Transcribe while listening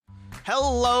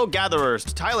Hello, gatherers.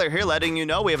 Tyler here letting you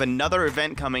know we have another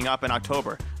event coming up in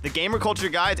October. The Gamer Culture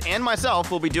Guides and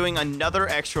myself will be doing another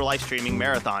Extra Life streaming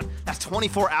marathon. That's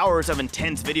 24 hours of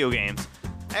intense video games.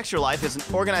 Extra Life is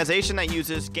an organization that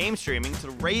uses game streaming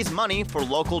to raise money for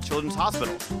local children's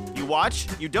hospitals. You watch,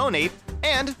 you donate,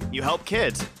 and you help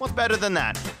kids. What's better than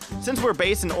that? Since we're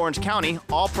based in Orange County,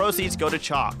 all proceeds go to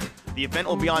Chalk. The event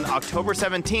will be on October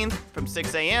 17th from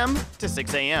 6 a.m. to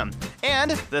 6 a.m.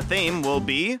 And the theme will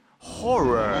be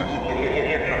horror.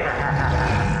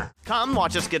 Come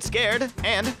watch us get scared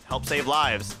and help save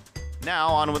lives. Now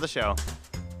on with the show.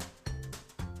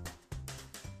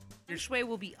 Your sway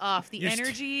will be off. The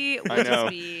energy will I know. just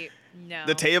be no.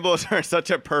 The tables are such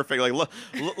a perfect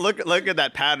look at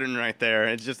that pattern right there.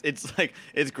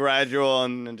 It's gradual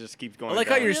and just keeps going. I like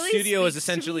how down. your Really studio is speaks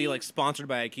to essentially me. like sponsored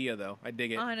by IKEA though. I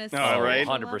dig it. Honestly. Oh, right?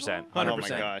 100%. Oh my 100%.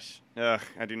 gosh. Ugh,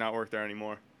 I do not work there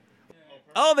anymore.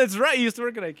 Oh, that's right. You used to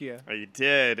work at IKEA. I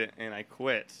did, and I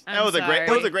quit. I'm That was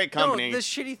sorry. a great company. No, the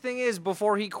shitty thing is,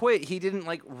 before he quit, he didn't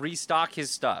like restock his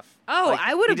stuff. Oh, Like,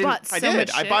 I would have he didn't- bought so I did.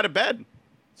 much I shit. bought a bed.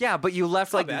 Yeah, but you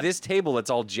left like bad. this table that's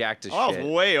all jacked as Oh, shit.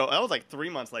 that was like 3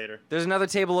 months later. There's another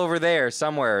table over there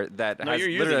somewhere that No, you're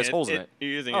literally using has it. holes in it.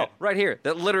 You're using Oh, it. right here.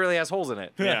 That literally has holes in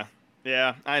it. Yeah.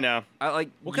 Yeah, I know. I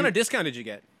like. What kind of discount did you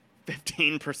get?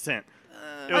 15%.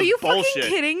 Are you bullshit, fucking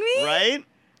kidding me? Right?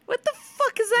 What the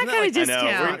fuck is that Isn't that kind of like- I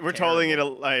discount? know. We're totally getting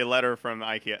a letter from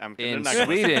IKEA. They're in not gonna-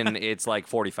 Sweden, it's like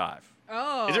 45.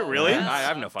 Oh. Is it really? I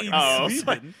have no fucking. In Oh,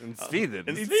 Sweden. In Sweden.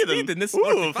 In In Sweden. Sweden, it's Ooh,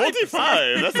 45%.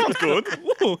 45. That sounds good.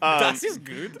 Ooh, das is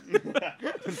good.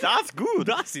 That's good.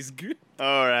 Das is good.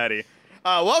 Alrighty.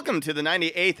 Welcome to the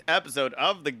 98th episode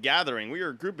of The Gathering. We are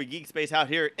a group of geek space out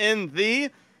here in the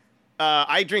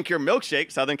I Drink Your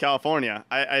Milkshake, Southern California.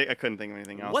 I couldn't think of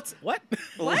anything else. What?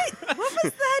 What? What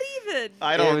was that even?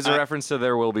 I don't. It was a reference to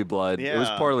There Will Be Blood. It was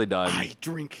Yeah. poorly done. I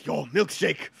drink your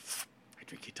milkshake. I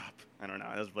drink it up. I don't know.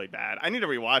 That was really bad. I need to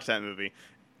rewatch that movie.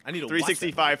 I need to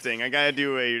 365 thing. I gotta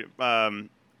do a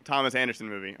Thomas Anderson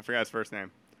movie. I forgot his first name.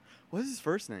 What is his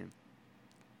first name?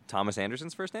 Thomas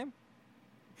Anderson's first name?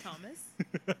 Thomas?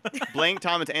 Blank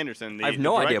Thomas Anderson. I have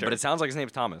no idea, but it sounds like his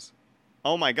name's Thomas.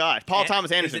 Oh my gosh, Paul Thomas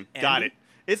is Anderson. it Got Andy? it.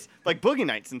 It's like Boogie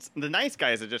Nights and the Nice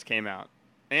Guys that just came out,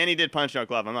 and he did Punch Drunk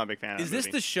Love. I'm not a big fan of. Is that this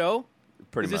movie. the show?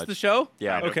 Pretty Is this much. the show?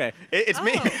 Yeah. Kind of. Okay. It's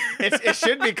me. Oh. It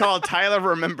should be called Tyler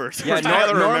Remembers. Yeah,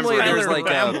 Tyler normally Remembers. there's like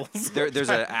Rambles. there's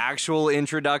an actual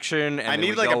introduction, and I then need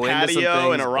we like a go into some patio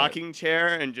and things, a but- rocking chair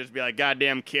and just be like,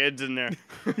 goddamn kids in there.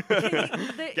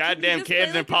 Can Goddamn you just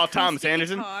kids play, and Paul Thomas acoustic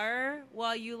Anderson. guitar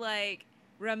while you like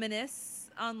reminisce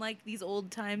on like these old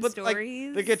time But like,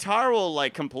 stories. the guitar will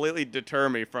like completely deter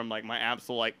me from like my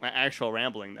actual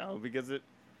rambling though, because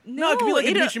No, it could be like a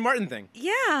it'll- Dimitri Martin thing.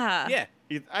 Yeah. Yeah.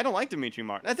 I don't like Dimitri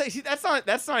Martin. That's not even.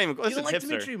 You That's don't a like hipster.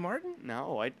 Dimitri Martin?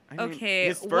 No, I mean, Okay.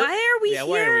 his first- Why are we Yeah, here?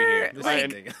 why are we here? This Like,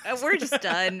 is the thing. we're just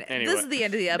done. Anyway. This is the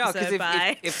end of the No, episode. because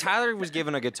Bye. if Tyler was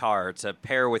given a guitar to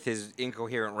pair with his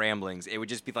incoherent ramblings, it would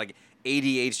just be like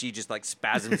ADHD, just like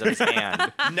spasms of his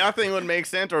hand. Nothing would make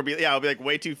sense, or I'll be like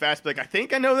way too fast. Be like, I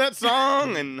think I know that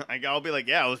song, and I'll be like,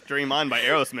 yeah, it was "Dream On" by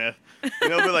Aerosmith, and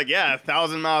they'll be like, yeah,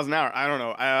 1,000 miles an hour. I don't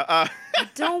know. I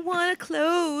don't want to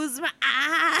close my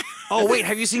eyes. Oh wait,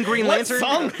 have you seen Green what Lantern?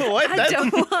 song? What? I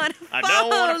don't want to fall I don't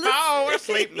want to fall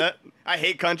asleep. asleep. I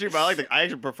hate country, but I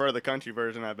actually prefer the country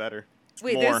version. I better.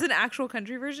 Wait, More. there's an actual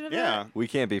country version of Yeah. that? We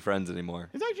can't be friends anymore.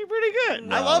 It's actually pretty good.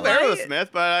 No. I love What? Aerosmith,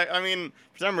 but I mean,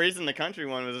 for some reason, the country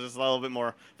one was just a little bit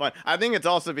more fun. I think it's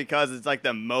also because it's like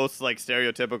the most like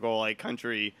stereotypical like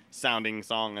country sounding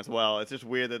song as well. It's just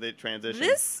weird that they transition.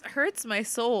 This hurts my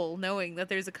soul knowing that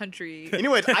there's a country.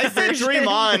 Anyways, I said version. "Dream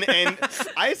On" and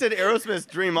I said Aerosmith's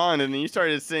 "Dream On," and then you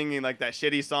started singing like that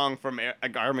shitty song from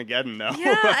Armageddon, though.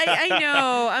 Yeah, I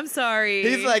know. I'm sorry.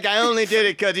 He's like, I only did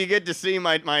it because you get to see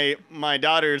my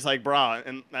daughter's like bra,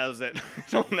 and that was it. I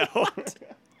don't know.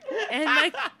 and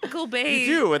Michael Bay. You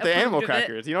do with the approved animal of it.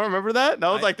 crackers. You don't remember that? That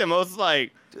was like the most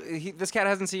like This cat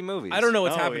hasn't seen movies. I don't know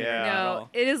what's Oh, happening yeah. right now at No, all.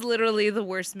 it is literally the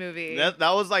worst movie. that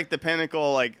was like the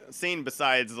pinnacle like scene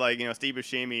besides like Steve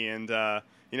Buscemi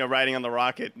and riding on the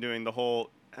rocket doing the whole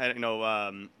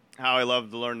how I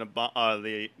love to learn the bomb.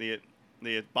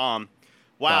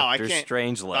 Wow, Dr. I can't.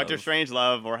 Strangelove. Dr.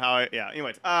 Strangelove, or how I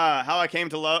anyways, how I came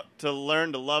to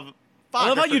learn to love. Fuck, I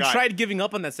love how you forgot. tried giving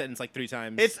up on that sentence like 3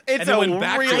 times. It's and a then went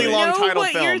back to really I it. long know title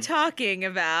what film. you're talking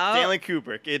about. Stanley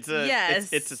Kubrick. It's a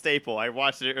Yes. it's a staple. I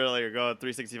watched it earlier. Go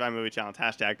 365 movie challenge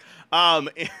hashtag.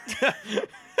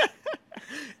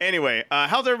 Anyway,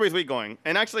 how's everybody's week going?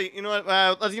 And actually, you know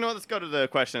what? Let's go to the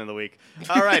question of the week.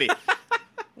 Alrighty.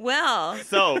 Well,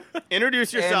 So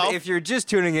introduce yourself. And if you're just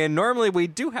tuning in, normally we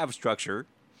do have structure.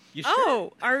 You sure?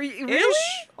 Oh, are you really?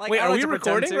 Wait, are we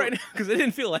recording right now? Because it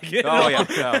didn't feel like it. Oh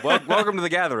yeah. Welcome to the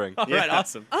gathering. All right,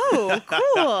 awesome. Oh,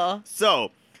 cool.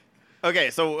 So, okay,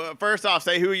 first off,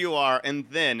 say who you are, and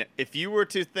then if you were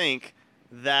to think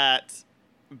that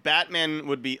Batman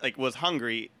was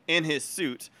hungry in his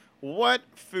suit, what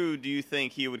food do you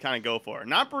think he would kind of go for?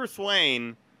 Not Bruce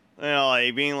Wayne,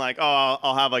 like being like, oh,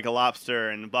 I'll have like a lobster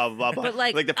and blah blah blah. But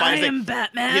like the I finest am thing-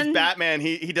 Batman. His Batman,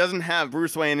 he doesn't have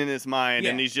Bruce Wayne in his mind,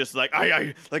 and Yeah. he's just like,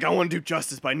 I want to do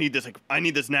justice, but I need this. Like, I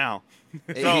need this now.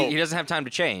 He doesn't have time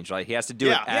to change. Like he has to do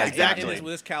Yeah, it yeah, as exactly. Batman.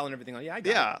 With his cowl and everything. Yeah, I got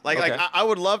Yeah, it. like Okay. I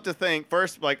would love to think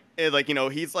first,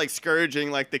 he's like scourging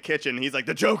like the kitchen. He's like,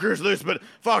 the Joker's loose, but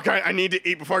fuck, I need to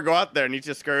eat before I go out there, and he's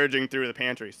just scourging through the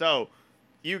pantry. So,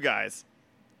 you guys,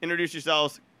 introduce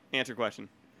yourselves, answer question.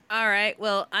 All right.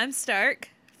 Well, I'm Stark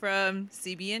from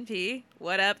CBNP.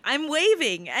 What up? I'm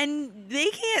waving, and they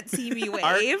can't see me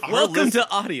wave. Our Welcome list- to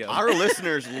audio. Our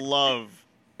listeners love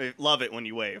it when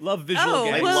you wave. Love visual Oh,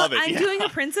 gags. well, love it, I'm yeah. doing a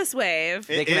princess wave.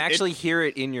 They can It- actually hear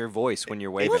it in your voice when you're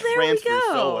waving. Well, there we transfers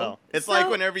so go. well. It's So- like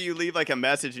whenever you leave like a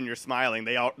message and you're smiling.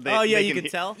 They Oh yeah, they you can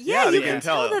can tell. Yeah, they you can can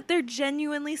tell. tell that they're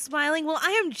genuinely smiling. Well,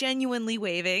 I am genuinely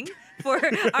waving for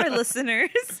our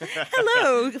listeners.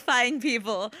 Hello, fine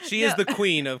people. She No, is the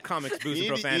queen of comics, booze, You and need,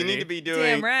 profanity. you need to be doing.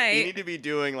 Damn right. You need to be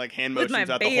doing like hand With my motions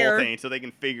out the whole bear. thing so they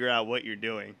can figure out what you're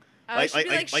doing. I should be,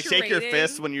 like, shake your charading.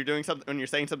 fist when you're doing something when you're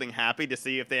saying something happy to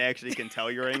see if they actually can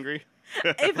tell you're angry.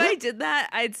 If I did that,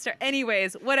 I'd start.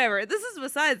 Anyways, whatever. This is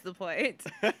besides the point.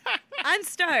 I'm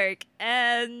Stark,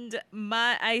 and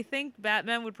I think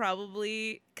Batman would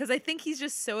probably, because I think he's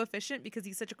just so efficient because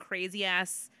he's such a crazy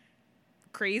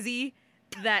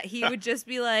that he would just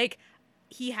be like,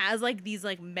 he has like these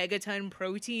like megaton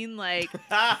protein like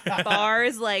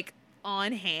bars like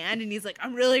on hand, and he's like,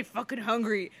 I'm really fucking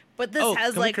hungry, but this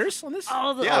has can we like curse on this?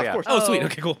 all the Yeah, of yeah. course. Oh, sweet.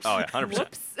 Okay, cool. Oh yeah, 100%.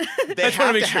 Whoops. They I just have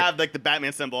wanna to make sure. have like the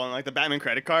Batman symbol on like the Batman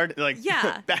credit card, like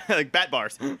Yeah. like bat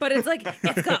bars. But it's like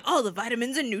it's got all the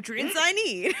vitamins and nutrients I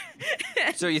need.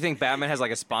 So you think Batman has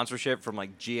like a sponsorship from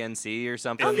like GNC or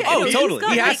something? Oh, yeah. Oh, He's totally.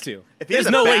 got, He has like- to. If he There's has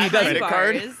a no way Bat he doesn't. credit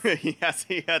card, Bars.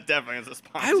 he definitely has a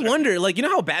sponsor. I wonder, like, you know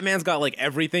how Batman's got like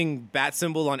everything bat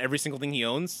symbol on every single thing he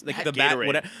owns, like Bat the bat. Gatorade.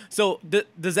 Whatever. So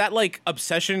does that like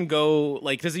obsession go?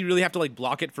 Like, does he really have to like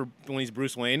block it for when he's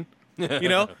Bruce Wayne? You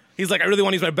know, he's like, I really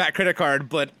want to use my bat credit card,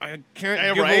 but I can't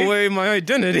Yeah, give right? away my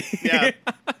identity. Yeah,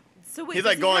 So wait, he's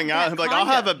does like he going have out. bat He's like, I'll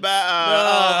have a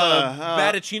condoms?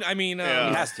 Batachino. I mean, Yeah.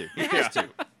 He has to. He has to.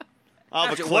 I'll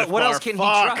have a What, Cliff what Bar. else can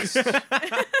Fuck. he trust?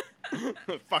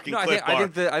 Fucking No, I Cliff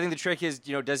think, Bar. I think the trick is,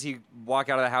 does he walk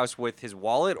out of the house with his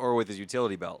wallet or with his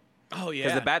utility belt? Oh yeah.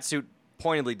 Because the bat suit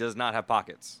pointedly does not have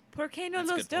pockets. Por qué no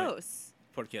That's a los good point. dos?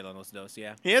 Porque los dos,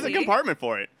 yeah. He has a See? compartment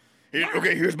for it. Yeah.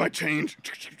 Okay, here's my change.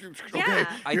 Okay, Yeah.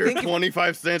 I here's think-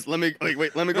 25 cents. Let me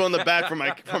let me go in the back for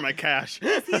my cash.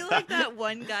 Is he like that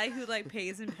one guy who like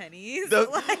pays in pennies? The,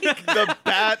 like, the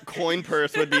bat coin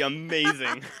purse would be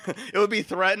amazing. It would be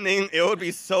threatening. It would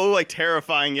be so like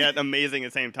terrifying yet amazing at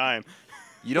the same time.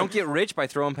 You don't get rich by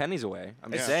throwing pennies away.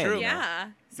 I'm just Yeah. saying. True. you know. yeah.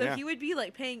 So Yeah. he would be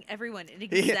like paying everyone an He-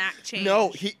 exact change.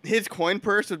 No, his coin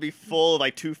purse would be full of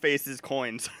like Two Faces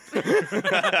coins.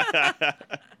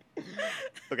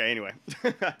 Okay, anyway.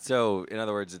 So, in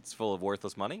other words, it's full of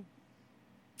worthless money?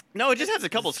 No, it just has a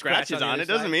couple Scratch scratches on the on it.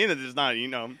 other Doesn't side. mean that it's not,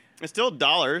 it's still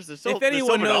dollars. It's still, If there's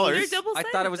anyone silver knows- dollars. You're double-sided,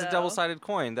 I thought it was a though. double-sided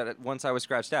coin that once I was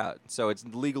scratched out. So it's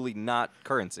legally not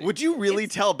currency. Would you really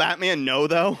tell Batman no,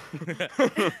 though?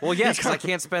 Well, yes, because I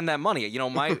can't spend that money.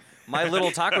 My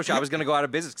little taco shop is going to go out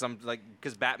of business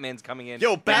because Batman's coming in.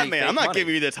 Yo, giving me Batman, fake I'm not money.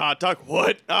 giving you this hot dog.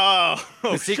 What? Oh,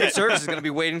 The Secret shit. Service is going to be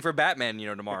waiting for Batman,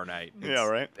 tomorrow night. Yeah,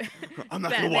 right. I'm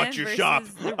not Batman gonna watch your versus shop.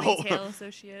 The retail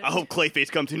associate. I hope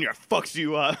Clayface comes in here and fucks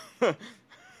you up.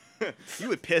 You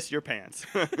would piss your pants.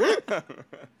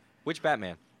 Which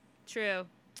Batman? True.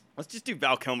 Let's just do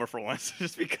Val Kilmer for once,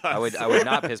 just because. I would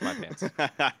not piss my pants.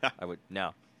 I would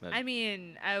no. I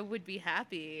mean, I would be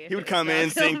happy. if He would it was come Val in,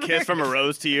 sing Kilmer. "Kiss from a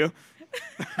Rose" to you.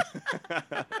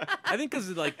 I think because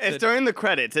like It's the, during the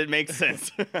credits. It makes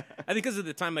sense. I think because of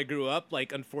the time I grew up,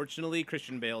 like unfortunately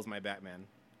Christian Bale's my Batman.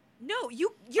 No, you're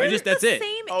that's the it.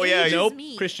 same Oh, age yeah, as Nope,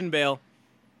 me. Christian Bale.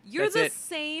 You're that's the it.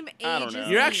 same age I don't as know.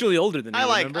 me. You're actually older than me. I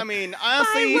like. remember? I mean,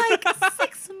 honestly, by like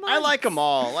 6 months. I like them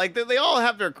all. Like they all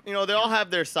have their, they all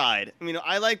have their side. I mean,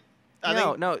 I like. I No,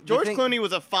 think no, the George thing- Clooney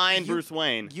was a fine You- Bruce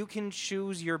Wayne. You can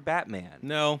choose your Batman.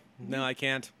 No, I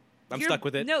can't. I'm You're- stuck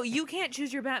with it. No, you can't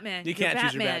choose your Batman. You can't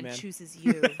choose your Batman. chooses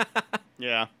you.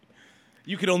 Yeah.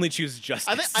 You could only choose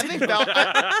justice. I think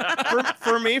Val,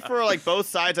 for me, for like both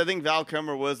sides, I think Val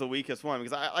Kilmer was the weakest one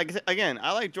because I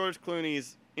like George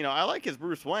Clooney's. I like his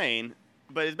Bruce Wayne,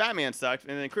 but his Batman sucked.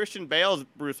 And then Christian Bale's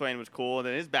Bruce Wayne was cool, and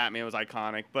then his Batman was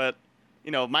iconic. But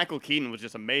Michael Keaton was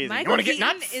just amazing. Michael You want to get Keaton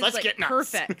nuts? is Let's like get nuts.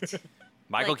 perfect.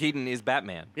 Michael Like- Keaton is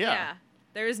Batman. Yeah.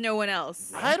 There is no one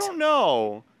else. I don't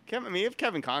know. You have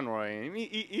Kevin Conroy.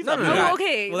 He's No, up no, there. no. Oh,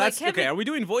 okay. Well, like that's Kevin, okay. Are we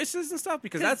doing voices and stuff?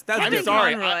 Because that's Kevin I'm busy.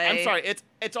 sorry. Conroy. I'm sorry.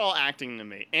 It's all acting to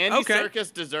me. Andy Okay.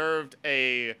 Serkis deserved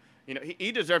a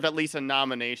he deserved at least a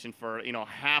nomination for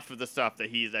half of the stuff that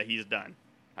he's done.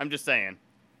 I'm just saying.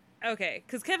 Okay,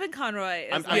 because Kevin Conroy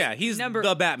is Yeah, he's number,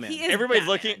 the Batman. He is Everybody's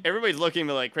Batman. looking at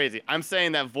me like crazy. I'm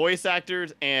saying that voice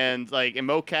actors and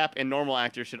mocap and normal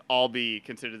actors should all be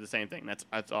considered the same thing.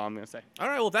 That's all I'm gonna say. All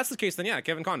right, well, if that's the case, then yeah,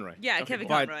 Kevin Conroy. Yeah, Okay, Kevin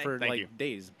cool. But Conroy. for Thank like you.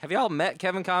 days. Have y'all met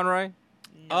Kevin Conroy?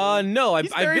 No, I've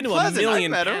He's very been to pleasant. a I've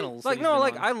million met him. panels. Like that no, he's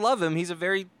like been I on. love him. He's a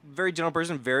very, very gentle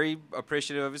person. Very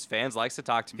appreciative of his fans. Likes to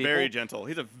talk to people. Very gentle.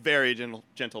 He's a very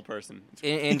gentle person.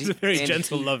 And He's a very and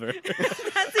gentle he- lover.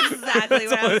 That's exactly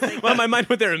what I was thinking. Well, my mind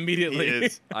went there He immediately.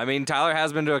 is. I mean, Tyler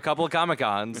has been to a couple of Comic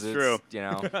Cons. It's true.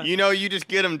 You know, You just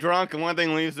get him drunk and one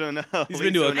thing leads to another. He's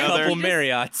been to a another. couple Just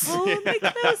Marriotts. Hold me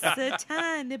closer,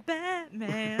 tiny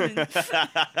Batman.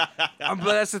 but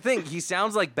that's the thing. He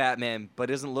sounds like Batman, but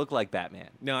doesn't look like Batman.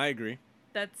 No, I agree.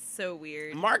 That's so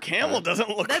weird. Mark Hamill doesn't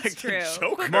look That's like true. the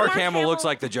Joker. But Mark Hamill looks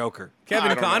like the Joker.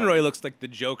 Kevin I don't know. Conroy looks like the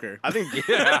Joker. I think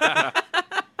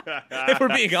If we're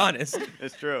being honest.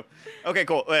 it's true. Okay,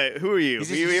 cool. Wait, who are you? He's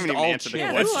You just haven't even all answered the chin.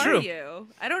 Yeah, question. That's who true. are you?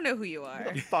 I don't know who you are.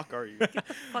 Who the fuck are you?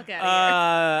 Fuck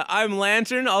out of I'm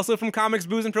Lantern, also from Comics,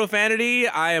 Booze, and Profanity.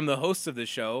 I am the host of the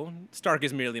show. Stark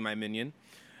is merely my minion. here.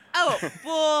 Oh,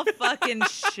 bull fucking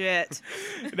shit.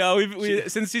 No,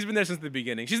 since she's been there since the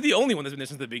beginning. She's the only one that's been there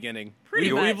since the beginning. Pretty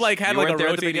We've much. had You like a weren't there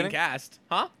at the rotating beginning? cast.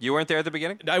 Huh? You weren't there at the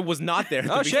beginning? I was not there. At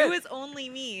the Oh, beginning. It shit. was only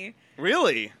me.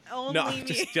 Really? Only No, me.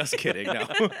 just kidding. No,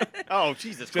 Oh,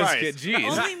 Jesus just Christ. kidding.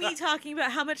 Jeez, Only me talking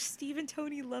about how much Steve and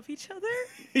Tony love each other.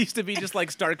 it used to be just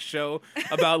like Stark's show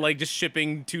about like just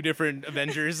shipping two different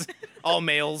Avengers, all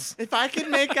males. If I could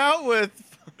make out with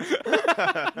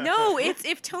No, it's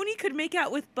if Tony could make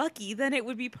out with Bucky, then it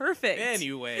would be perfect.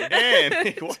 Anyway. Man,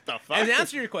 what the fuck? And to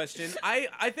answer your question, I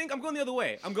think I'm going the other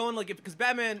way. I'm going like because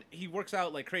Batman he works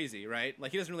out like crazy, right?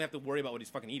 Like he doesn't really have to worry about what he's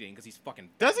fucking eating because he's fucking.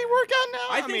 Does he work out now?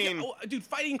 I think, dude,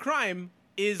 fighting crime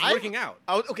is I- working out.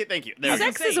 Oh, okay, thank you. There we go.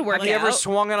 Sex is a workout. Have you ever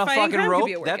swung on a Fighting fucking crime could rope?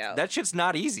 be a workout. That shit's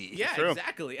not easy. Yeah, true.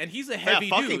 exactly. And he's a Yeah, heavy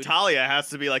fucking dude. Talia has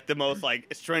to be like the most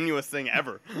strenuous thing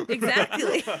ever.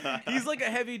 Exactly. He's like a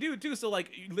heavy dude too. So like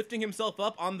lifting himself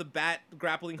up on the bat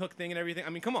grappling hook thing and everything. I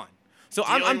mean, come on. So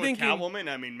I'm Dealing with thinking. Catwoman.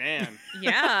 I mean, man.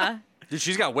 Yeah. Dude,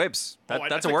 she's got whips. Oh,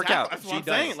 That's a workout. That's what She I'm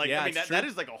does. saying. Like, Yeah, I mean, it's that true.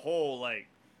 is like a whole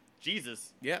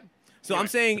Jesus. Yeah. So Anyway, I'm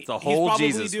saying It's a he's whole probably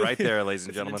Jesus doing- right there, ladies and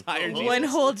It's an gentlemen. entire Oh, Jesus. One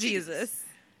whole Jesus.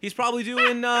 He's probably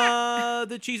doing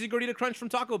the cheesy gordita crunch from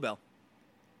Taco Bell.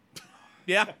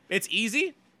 Yeah, it's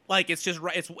easy. Like it's just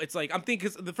right. It's like I'm thinking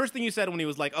 'cause the first thing you said when he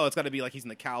was like, oh, it's got to be like he's in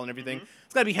the cowl and everything.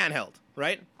 It's got to be handheld,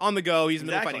 right? On the go. He's in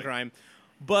the middle of Exactly. fighting crime.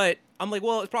 But I'm like,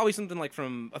 well, it's probably something like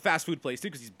from a fast food place too,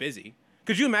 because he's busy.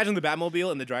 Could you imagine the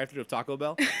Batmobile in the drive-thru of Taco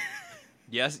Bell?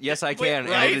 Yes, I can,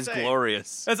 right? and it is Say.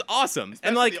 glorious. That's awesome. That's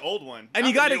And like, the old one. and Not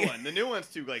you gotta- the new one. The new one's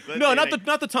too like. let's no, say, not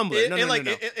like, the tumbler. It, no, it no, like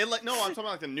no, no. It, like no, I'm talking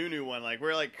about like the new one, like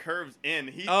where it like curves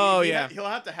in. Oh, he yeah. he'll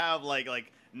have to have like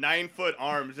 9-foot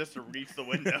arms just to reach the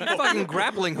window. Fucking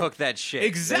grappling hook that shit.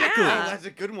 Exactly. Oh, Yeah. that's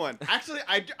a good one. Actually,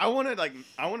 I want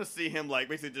to see him like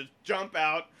basically just jump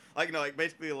out, like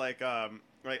basically like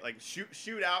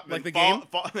shoot out, Like then the fall,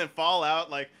 game? then fall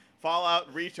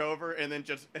out, reach over, and then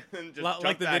just Like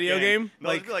jump the back video in. game? No,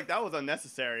 Like- like that was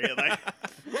unnecessary. Like,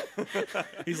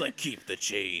 He's like, keep the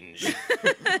change.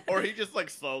 or he just like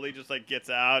slowly just like gets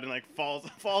out and like falls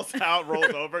out, rolls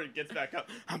over, and gets back up.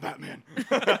 I'm Batman.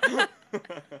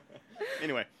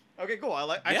 Anyway, okay, cool. I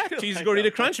Yeah, actually cheesy like gordita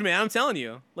that. crunch, man. I'm telling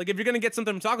you. Like, if you're gonna get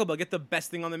something from Taco Bell, get the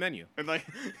best thing on the menu. And like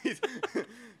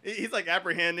he's like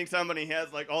apprehending somebody. He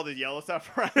has like all this yellow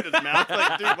stuff around his mouth.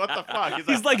 Like, dude, what the fuck?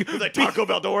 He's like Taco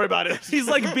Bell. Don't worry about it. He's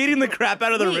like beating the crap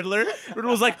out of the Riddler.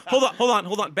 Riddler was like, hold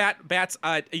on, Bats,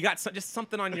 you got just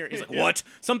something on your. He's like, Yeah. what?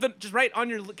 Something just right on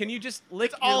your. Can you just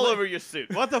lick It's your all lip? over your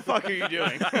suit. What the fuck are you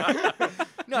doing?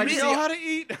 No, I Do just you know see, how to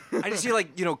eat? I just see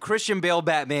like Christian Bale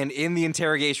Batman in the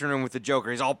interrogation room with the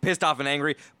Joker. He's all pissed off and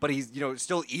angry, but he's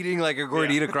still eating like a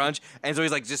gordita Yeah. crunch, and so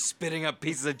he's like just spitting up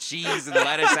pieces of cheese and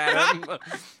lettuce at him.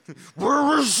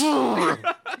 Where is she?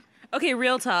 Okay,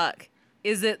 real talk.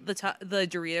 Is it the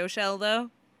Dorito shell though?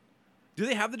 Do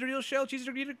they have the Dorito shell cheesy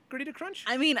gordita crunch?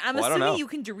 I mean, I'm Well, I don't assuming know. you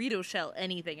can Dorito shell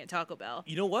anything at Taco Bell.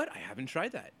 You know what? I haven't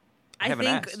tried that. I haven't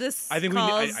think asked. this. I think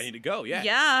calls, I need to go. Yeah.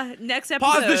 Yeah. Next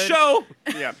episode. Pause the show.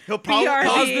 Yeah, he'll probably BRB.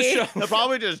 Pause the show. he'll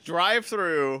probably just drive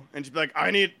through and just be like,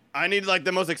 I need I need like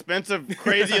the most expensive,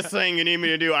 craziest thing you need me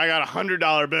to do. I got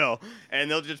 $100 bill, and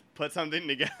they'll just put something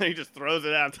together. He just throws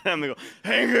it at them. They go,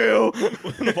 "Thank you,"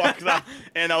 and walks out.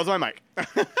 And that was my mic.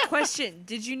 Question: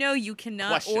 did you know you cannot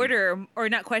Question. order or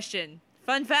not question?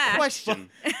 Fun fact. Question.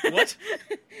 What?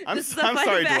 I'm This is a fun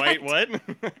sorry, fact. Dwight.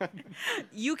 What?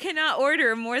 You cannot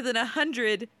order more than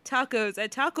 100 tacos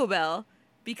at Taco Bell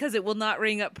because it will not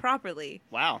ring up properly.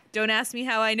 Wow. Don't ask me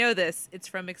how I know this. It's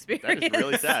from experience. That is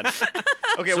really sad.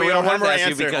 Okay, So we we got don't one have to more ask you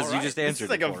answer. because you just This answered is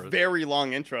like it a for us. very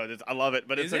long intro. I love it,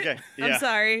 but it's Is it? okay. I'm Yeah.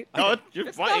 sorry. No, you're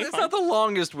It's fine. not the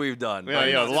longest we've done. Yeah, but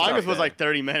yeah. it's The longest up was there. like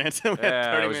 30 minutes. We had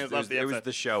Yeah, 30 it was, minutes it was, left the it was episode.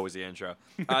 the show was the intro.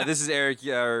 This is Eric,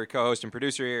 our co-host and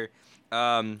producer here.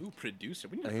 Ooh, producer.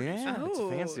 We need a producer. Yeah, it's Oh.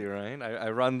 fancy, right? I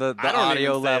run the I don't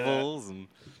audio even say that. levels and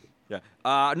yeah.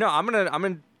 No, I'm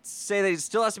gonna say that it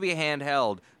still has to be a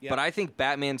handheld, Yeah. but I think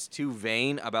Batman's too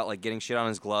vain about like getting shit on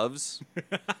his gloves,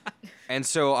 and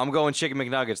so I'm going chicken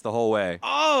McNuggets the whole way.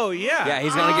 Oh, yeah. Yeah,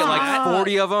 he's gonna get like Ah.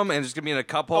 40 of them, and it's just gonna be in a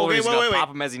cup holder. Okay, he's wait, gonna wait, pop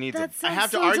wait. them as he needs them. I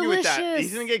have to argue with that.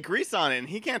 He's gonna get grease on it, and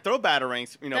he can't throw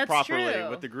batarangs, That's properly true.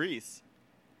 with the grease.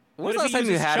 When's What the if last he time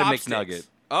you uses had a chopsticks? McNugget?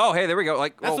 Oh, hey, there we go.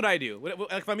 Like, That's what I do.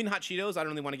 If I'm eating hot Cheetos, I don't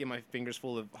really want to get my fingers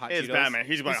full of hot It's Cheetos. Batman.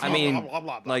 He's like, I mean, blah, blah,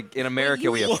 blah, blah. like in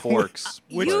America we have forks.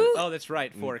 Which, You- oh, that's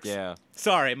right, forks. Yeah.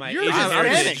 Sorry, my You're Asian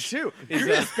Hispanic heritage. too. is,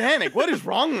 You're uh, Hispanic. What is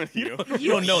wrong with you?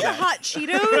 You don't know eat that. hot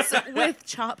Cheetos with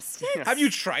chopsticks? Have you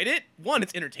tried it? One,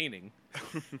 it's entertaining.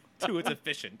 Two, it's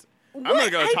efficient. I'm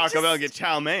gonna go I to Taco Bell and just- get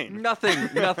chow mein.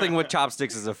 Nothing with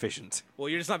chopsticks is efficient. Well,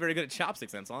 you're just not very good at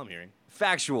chopsticks, then, that's all I'm hearing.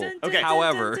 Factual. Dun, Okay.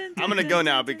 However, I'm gonna go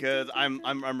now because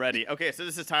I'm ready. Okay, so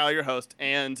this is Tyler, your host,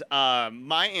 and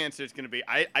my answer is gonna be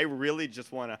I really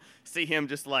just wanna see him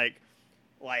just like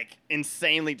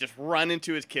insanely just run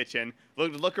into his kitchen,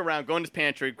 look around, go in his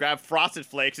pantry, grab Frosted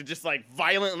Flakes, and just like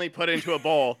violently put it into a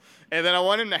bowl, and then I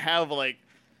want him to have like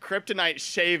kryptonite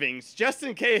shavings just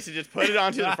in case to just put it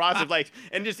onto the Frosted Flakes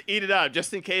and just eat it up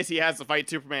just in case he has to fight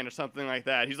Superman or something like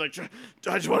that. He's like,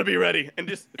 I just want to be ready, and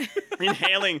just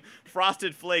inhaling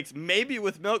Frosted Flakes, maybe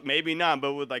with milk, maybe not,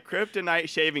 but with like kryptonite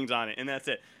shavings on it, and that's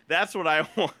it. That's what I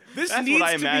want. This That's needs what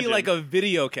I to be imagine. like a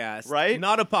video cast, Right?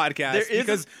 Not a podcast, There is a-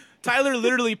 because Tyler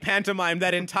literally pantomimed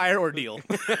that entire ordeal.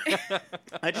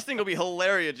 I just think it'll be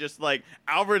hilarious. Just like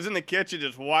Alfred's in the kitchen,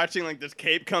 just watching like this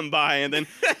cape come by, and then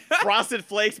Frosted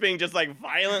Flakes being just like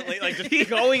violently, like just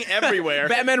going everywhere.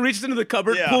 Batman reaches into the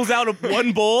cupboard, Yeah. pulls out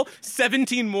one bowl,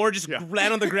 17 more just Yeah.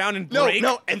 land on the ground and No, break.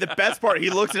 no, and the best part, he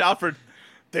looks at Alfred.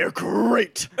 They're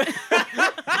great.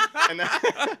 and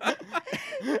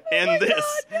and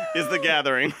this is The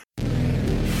Gathering.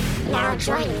 Now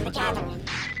joining the gathering.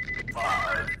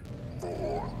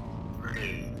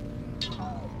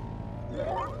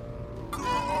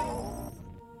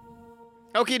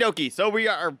 Okie dokie. So we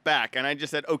are back, and I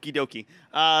just said okie dokie.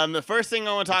 The first thing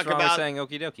I want to talk what's wrong with about. saying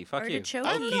okie dokie? Fuck you. Artichoke.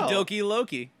 I don't know. Okie dokie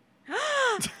Loki.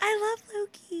 I love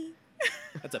Loki.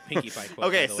 That's a Pinkie Pie quote.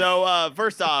 Okay, by the way. so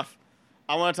first off,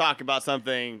 I want to talk about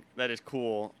something that is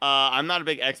cool. I'm not a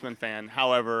big X-Men fan.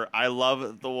 However, I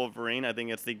love the Wolverine. I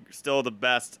think it's still the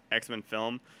best X-Men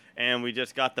film. And we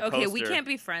just got the Okay, poster. we can't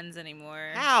be friends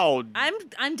anymore. How?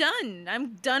 I'm done.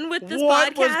 I'm done with this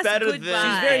What podcast. was better than- Goodbye.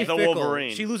 She's very The fickle.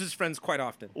 Wolverine. She loses friends quite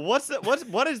often.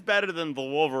 What is better than the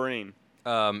Wolverine?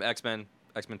 X-Men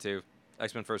 2,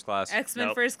 X-Men First Class. X-Men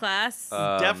Nope. First Class.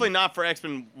 Definitely not for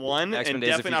X-Men 1, X-Men and Days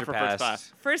of definitely not for Future First Past.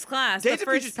 Class. First Class. Days the of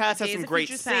first Future Past has Days some of great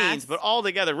Future's scenes, Past. but all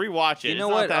together, rewatch it. You know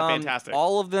it's what? not that fantastic.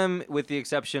 All of them, with the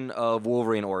exception of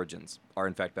Wolverine Origins, are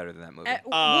in fact better than that movie.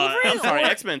 Wolverine I'm sorry, or-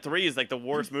 X-Men 3 is like the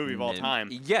worst movie of all time.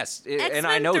 Yes, X-Men and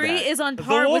I know 3 that. is on The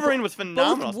par Wolverine was with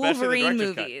phenomenal, both especially the Wolverine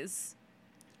director's cut. movies.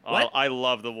 Oh, What? I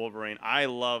love the Wolverine. I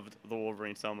loved the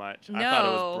Wolverine so much. No. I thought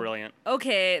it was brilliant.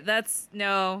 Okay,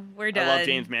 no, we're done. I love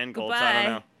James Mangold, so I don't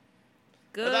know.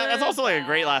 Good. But that's also like a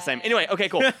great last name. Anyway, okay,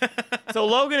 cool. So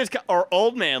Logan is, or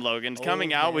Old Man Logan's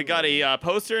coming Old out. Man We got a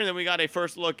poster, and then we got a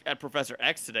first look at Professor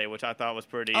X today, which I thought was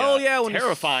pretty Oh yeah, when he's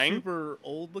terrifying. super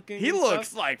old looking. He and looks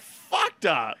stuff. like fucked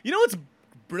up. You know what's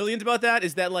brilliant about that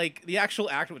is that like the actual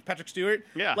actor with Patrick Stewart.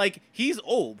 Yeah. Like he's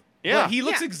old. Yeah. But he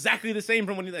looks Yeah. exactly the same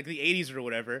from when like the 80s or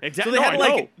whatever. Exactly. So they No, had I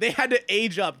know. like they had to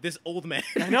age up this old man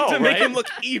I know, to make right? him look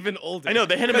even older. I know,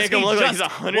 they had to Because make him he look like he's just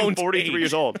 143 won't years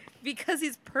age. old. because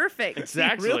he's perfect.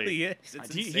 Exactly. He really is.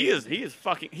 It's He insane. is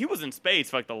fucking. He was in space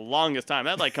for like the longest time.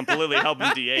 That like completely helped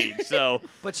him de-age. So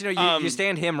But you know, you Um,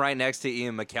 stand him right next to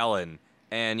Ian McKellen,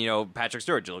 and you know Patrick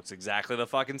Stewart looks exactly the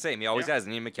fucking same. He always Yeah. has,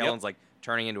 and Ian McKellen's like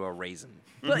turning into a raisin.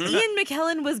 But Ian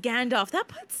McKellen was Gandalf. That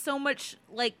puts so much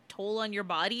toll on your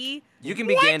body. You can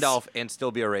be What? Gandalf and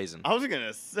still be a raisin. I was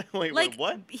gonna say, wait,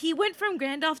 what? He went from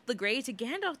Gandalf the Gray to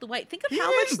Gandalf the White. Think of He how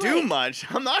didn't much do much.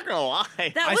 I'm not gonna lie.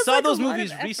 That I was saw like those a lot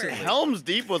movies of effort. recently. Helm's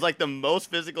Deep was like the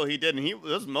most physical he did, and he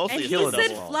was mostly And a he heel said,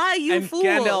 double. "Fly, you And fools!"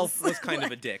 Gandalf was kind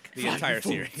of a dick the entire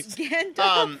series.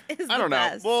 Gandalf is the I don't know.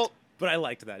 best. Well, But I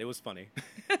liked that. It was funny.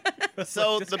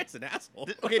 So this guy's an asshole.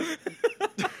 okay.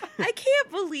 I can't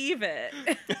believe it.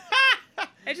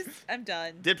 I'm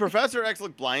done. Did Professor X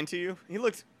look blind to you? He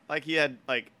looked like he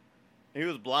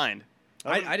was blind.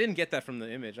 I didn't get that from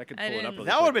the image. I could I pull it up. didn't. Really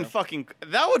That would have quick, been fucking.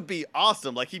 That would be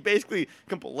awesome. Like he basically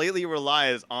completely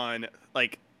relies on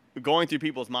going through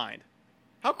people's mind.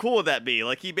 How cool would that be?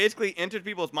 Like he basically enters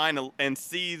people's mind and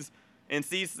sees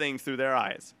things through their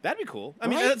eyes. That'd be cool. I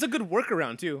mean, Right? that's a good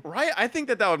workaround too. Right? I think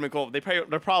that would be cool.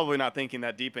 They're probably not thinking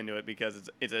that deep into it because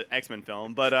it's an X-Men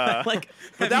film, but Like,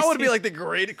 but have that you would be seen- like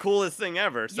the coolest thing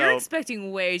ever. So You're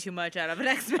expecting way too much out of an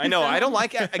X-Men. I know I don't film.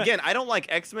 like I don't like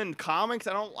X-Men comics.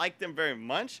 I don't like them very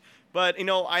much, but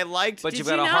I liked. But Did you've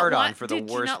you got a not hard on want- for the did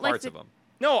you worst not like parts the- of them.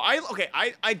 No,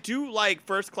 I do like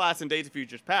First Class and Days of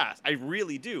Futures Past. I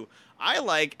really do. I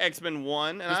like X-Men 1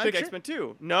 and This I like picture? X-Men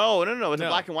 2. No. It's a No.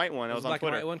 black and white one. That was on black and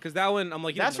Twitter. white one because that one I'm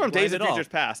like That's from Days of Futures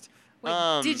Past.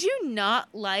 Wait, did you not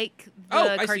like the Oh,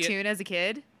 I see it. cartoon as a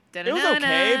kid? It was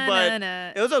okay, but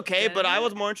it was okay. But I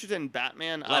was more interested in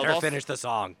Batman. I Let was her also- finish the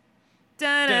song.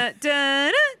 Fox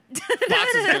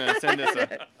is gonna send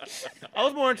us I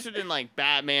was more interested in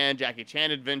Batman, Jackie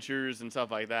Chan adventures and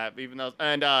stuff like that. Even those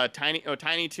and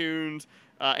Tiny Toons,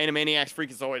 Animaniacs,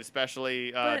 Freakazoid,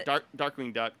 especially But-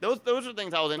 Darkwing Duck. Those are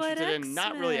things I was But interested in.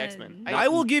 Not really X-Men. X-Men. I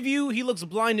will give you. He looks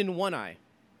blind in one eye,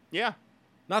 Yeah.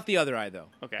 not the other eye though.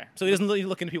 Okay. So he doesn't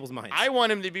look into people's minds. I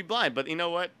want him to be blind, but you know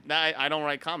what? I don't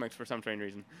write comics for some strange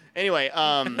reason. Anyway,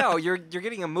 No, you're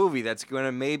getting a movie that's going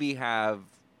to maybe have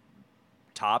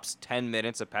tops 10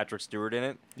 minutes of Patrick Stewart in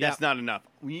it. that's not enough.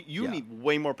 You Yeah. need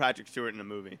way more Patrick Stewart in a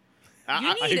movie.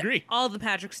 You need agree. all the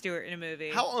Patrick Stewart in a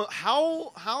movie.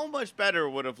 How much better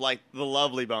would have the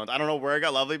Lovely Bones? I don't know where I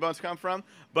got Lovely Bones come from,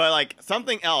 but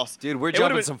something else. Dude, we're It would've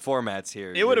jumping been- some formats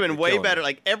here. It would have You're been way killing better.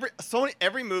 me.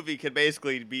 Every movie could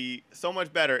basically be so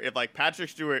much better if Patrick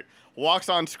Stewart walks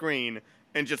on screen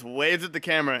and just waves at the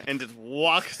camera and just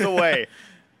walks away.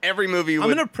 Every movie I'm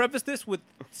would. gonna preface this with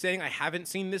saying I haven't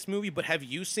seen this movie, but have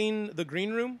you seen The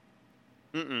Green Room?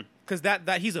 Mm-mm. Because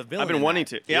that he's a villain. I've been in wanting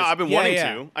that. to. Yeah, I've been Yeah, wanting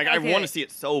yeah. to. I Okay. want to see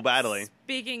it so badly.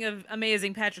 Speaking of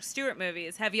amazing Patrick Stewart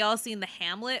movies, have y'all seen The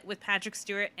Hamlet with Patrick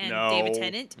Stewart and No. David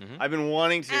Tennant? I've been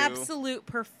wanting to. Absolute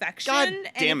perfection. God and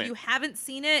damn if it. you haven't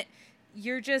seen it,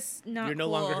 you're just not You're no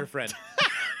longer cool. her friend.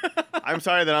 I'm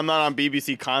sorry that I'm not on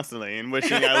BBC constantly and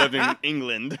wishing I lived in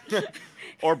England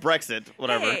or Brexit,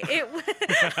 whatever. Hey,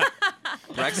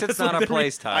 Brexit's not a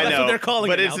place, I Tyler. know, That's what they're calling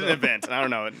but it it's now, an though. event. I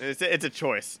don't know. It's a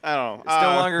choice. I don't know. It's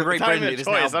no longer Great it's not Britain. even a It is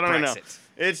choice. now I don't even know. Brexit.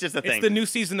 It's just a It's thing. the new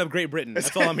season of Great Britain.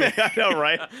 That's all I'm hearing. I know,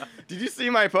 right? Did you see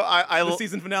my post? The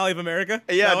season finale of America.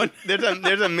 That Yeah, one?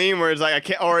 there's a meme where it's I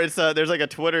can't, or it's there's a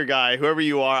Twitter guy, whoever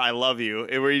you are, I love you,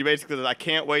 where he basically says, I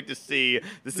can't wait to see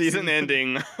the season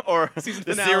ending or Season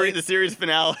the finale. series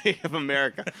finale of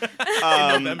America.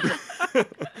 November.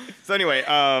 So anyway,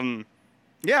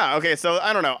 yeah, okay, so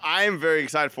I don't know. I'm very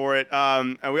excited for it.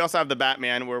 And we also have the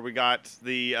Batman, where we got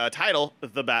the title,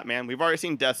 The Batman. We've already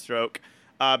seen Deathstroke.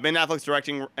 Ben Affleck's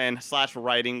directing and /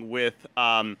 writing with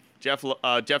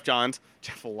Jeff Johns.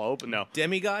 Jeff Loeb? No.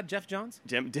 Demigod Jeff Johns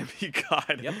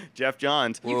Demigod. Yep. Jeff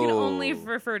Johns. you can only Whoa.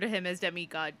 refer to him as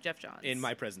demigod Jeff Johns. in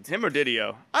my presence. Him or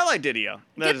Didio? I like Didio.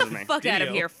 That Get the is his name. fuck out of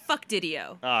Didio. here. Fuck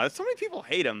Didio. So many people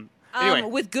hate him. Anyway.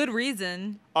 With good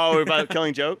reason. Oh, we're about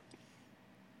Killing Joke?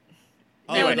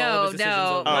 Oh, No, and all of no, his decisions no.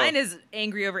 over- Oh. Mine is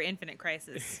angry over Infinite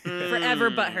Crisis.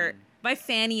 Forever butthurt. My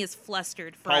fanny is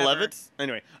flustered forever. Paul Levitz?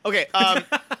 Anyway. Okay,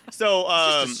 so...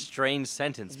 It's just a strange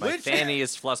sentence. My which- fanny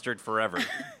is flustered forever.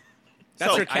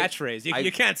 That's So, her catchphrase. You, I-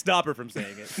 you can't stop her from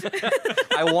saying it.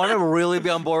 I want to really be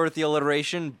on board with the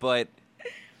alliteration, but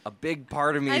a big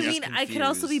part of me I is mean, I could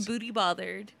also be confused. booty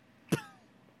bothered.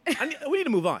 We need to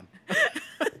move on.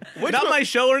 Which Not one- my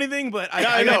show or anything, but I, No,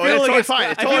 I, I know, feel it's like totally fine.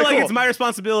 It's I feel totally like cool. it's my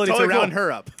responsibility Totally to cool. round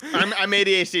her up. I'm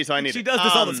ADHD, so I need She it. does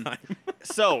this all the time.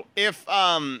 So, if...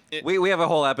 We have a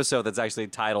whole episode that's actually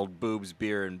titled "Boobs,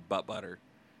 Beer, and Butt Butter."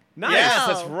 Nice. Yes,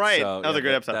 Wow. that's right. So, that was yeah, a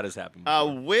great episode. That has happened.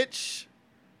 before.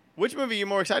 Which movie are you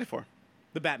more excited for?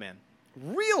 The Batman.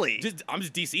 Really? I'm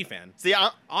just DC fan. See,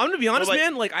 I'm gonna be honest, Well, like-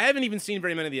 man. Like I haven't even seen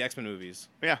very many of the X-Men movies.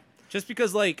 yeah. Just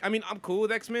because, like, I mean, I'm cool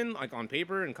with X-Men, like, on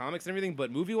paper and comics and everything, but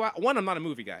movie-wise, one, I'm not a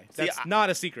movie guy. That's not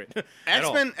a secret. at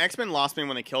all. X-Men lost me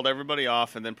when they killed everybody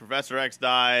off, and then Professor X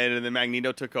died, and then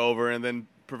Magneto took over, and then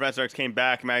Professor X came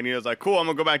back. Magneto's like, cool, I'm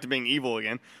gonna go back to being evil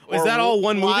again. Is that all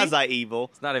one movie? Quasi-evil.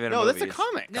 It's not even a No, movie. that's a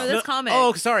comic. No, that's comic.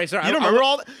 Oh, sorry. You don't remember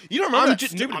all that? You don't remember I'm that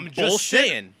just, stupid I'm just bullshit?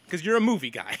 saying, because you're a movie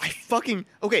guy.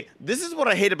 Okay, this is what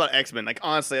I hate about X-Men. Like,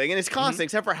 honestly, like, and it's constant,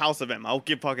 except for House of M. I'll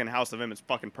give fucking House of M. It's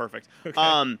fucking perfect.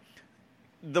 Okay.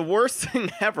 The worst thing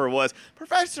ever was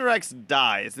Professor X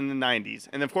dies in the 90s.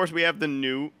 And, of course, we have the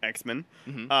new X-Men,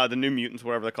 the New Mutants,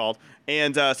 whatever they're called.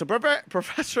 And so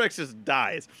Professor X just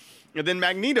dies. And then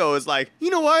Magneto is like, you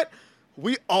know what?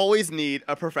 We always need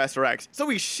a Professor X. So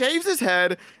he shaves his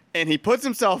head and he puts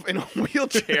himself in a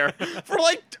wheelchair for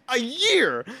like a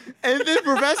year. And then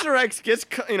Professor X gets,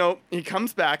 he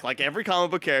comes back like every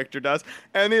comic book character does.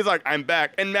 And he's like, I'm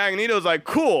back. And Magneto's like,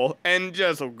 cool. And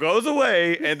just goes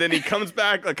away. And then he comes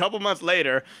back a couple months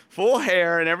later, full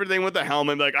hair and everything with the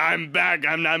helmet. Like, I'm back.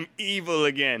 I'm evil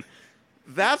again.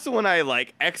 That's when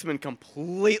X-Men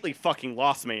completely fucking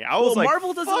lost me. I was like,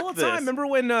 Marvel does it all fuck the time. this. Remember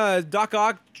when Doc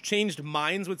Ock changed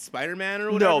minds with Spider-Man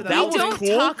or whatever? No, that was don't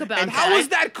cool. talk about and that. How was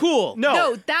that cool?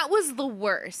 No, that was the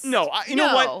worst. No, you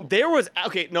know what? There was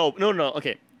no.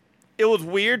 Okay, it was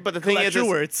weird, but the thing Collect is, your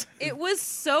words. It was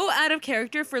so out of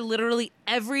character for literally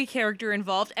every character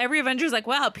involved. Every Avenger's like,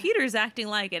 wow, Peter's acting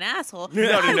like an asshole.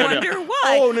 I wonder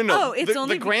why. Oh, no. Oh, it's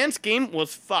only the grand scheme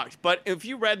was fucked. But if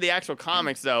you read the actual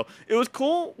comics, though, it was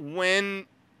cool when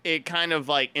it kind of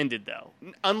ended, though.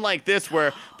 Unlike this,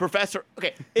 where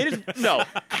it is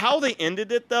how they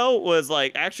ended it though was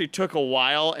actually took a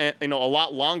while and a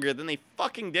lot longer than they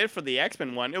fucking did for the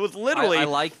X-Men one. It was literally. I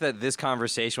like that this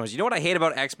conversation was. You know what I hate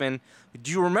about X-Men?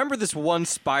 Do you remember this one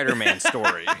Spider-Man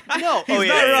story? No, He's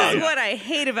not wrong. This is what I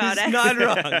hate about He's it. not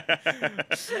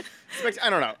wrong. I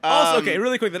don't know. Also, okay,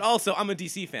 really quick. Then also, I'm a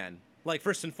DC fan. Like,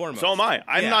 first and foremost. So am I.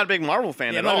 I'm Yeah. not a big Marvel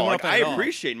fan at not a all. Marvel fan I at all.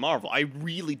 appreciate Marvel. I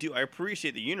really do. I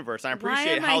appreciate the universe. I Why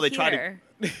appreciate am how I they try to. here?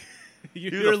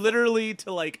 You're literally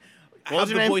to was have your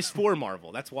the name? voice for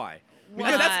Marvel. That's why.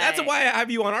 Why? Because that's why I have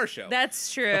you on our show.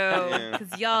 That's true.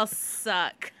 Because y'all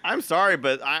suck. I'm sorry,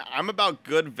 but I'm about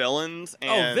good villains.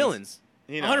 And, villains.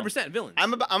 You know, 100% villains.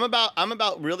 I'm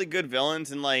about really good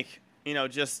villains and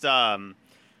just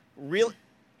real.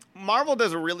 Marvel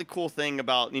does a really cool thing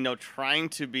about trying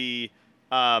to be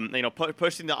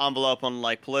pushing the envelope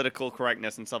on political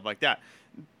correctness and stuff like that.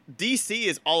 DC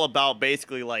is all about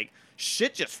basically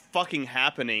shit just fucking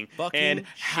happening and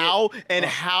how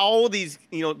these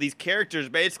these characters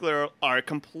basically are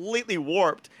completely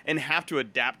warped and have to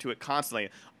adapt to it constantly.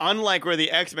 Unlike where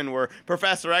the X-Men were,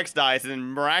 Professor X dies and then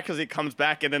miraculously comes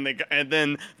back and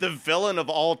then the villain of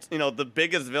all the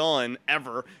biggest villain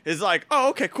ever is like, oh,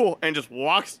 okay, cool, and just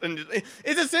walks and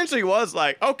it essentially was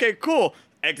like, okay, cool,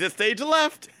 exit stage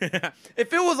left.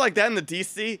 If it was like that in the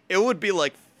DC, it would be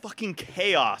fucking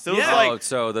chaos. It was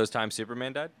So those times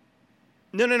Superman died?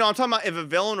 No. I'm talking about if a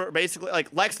villain were basically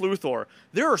Lex Luthor.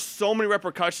 There are so many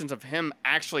repercussions of him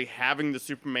actually having the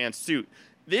Superman suit.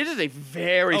 It is a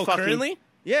very fucking currently?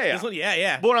 Yeah. This one,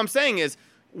 yeah. But what I'm saying is,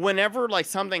 whenever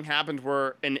something happens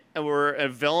where a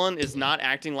villain is not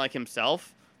acting like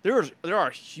himself, there are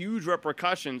huge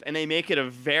repercussions, and they make it a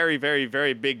very, very,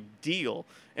 very big deal.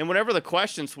 And whenever the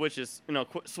question switches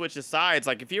sides,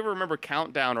 if you ever remember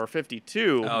Countdown or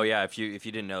 52. Oh yeah, if you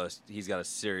didn't know this, he's got a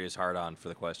serious hard-on for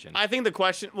the question. I think the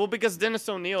question, because Dennis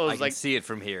O'Neil I is can see it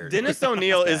from here. Dennis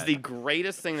O'Neil is the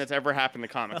greatest thing that's ever happened to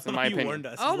comics, in my He opinion. warned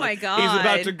us. Oh He's my God. He's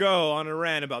about to go on a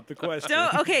rant about the question.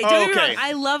 Don't get me wrong. Okay.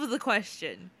 I love the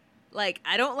question.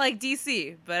 I don't like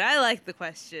DC, but I like the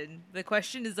question. The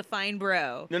question is a fine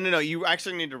bro. No. You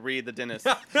actually need to read the Dennis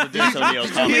O'Neil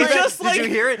He's comic. just Did you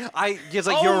hear it? It's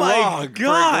Oh you're my wrong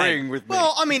God. for agreeing with me.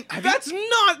 Well, I mean, That's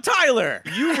not Tyler.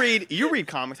 you read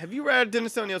comics. Have you read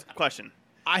Dennis O'Neil's question?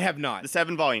 I have not. The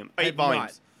 7 volume, I 8 have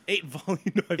volumes. Not. 8 volume.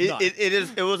 No, I've not.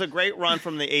 It was a great run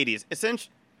from the 80s.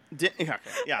 Essentially,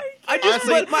 yeah. I just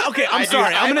Honestly, okay. I'm I do- sorry. I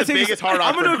I'm have gonna the say this. biggest hard-on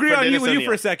I'm gonna for- agree for on you Dennis with you O'Neil.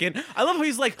 for a second. I love how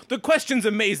he's like, the question's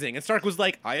amazing, and Stark was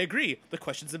like, I agree, the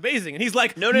question's amazing, and he's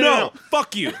like, No.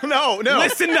 fuck you. No.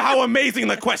 Listen to how amazing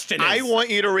the question is. I want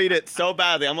you to read it so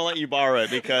badly. I'm gonna let you borrow it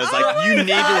because Oh you my need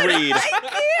God, to read I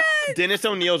can't. Dennis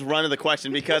O'Neil's run of the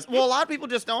question because a lot of people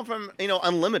just know him from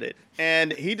Unlimited,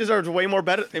 and he deserves way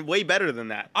better than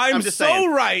that. I'm just so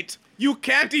saying. right. You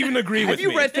can't even agree with Have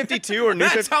me. you read 52 or New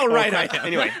That's 50? how right crap. I am.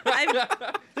 Anyway,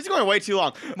 this is going way too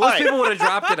long. All Most right. people would have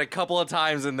dropped it a couple of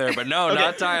times in there, but no,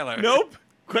 not Tyler. Nope.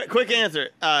 Quick answer.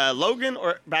 Logan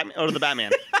or Batman or the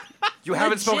Batman? You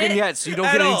haven't spoken Legit. yet, so you don't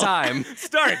At get any all. time.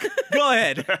 Stark, go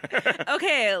ahead.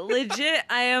 Okay, legit,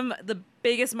 I am the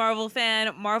biggest Marvel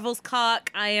fan. Marvel's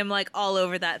cock, I am like all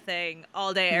over that thing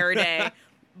all day, every day.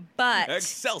 But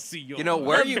Excelsior. You know,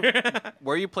 where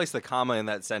you place the comma in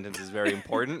that sentence is very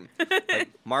important. Like,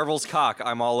 Marvel's cock,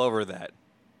 I'm all over that.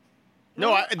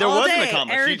 No, there All wasn't day, a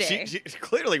comma. every She day.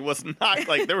 clearly was not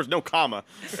like there was no comma.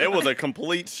 It was a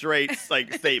complete straight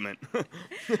like statement.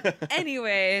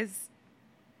 anyways,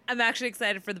 I'm actually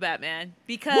excited for the Batman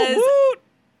because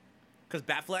Because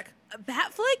Batfleck.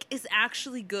 Batfleck is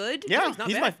actually good. Yeah, It's not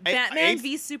he's bad. my Batman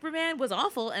v Superman was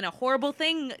awful and a horrible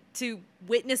thing to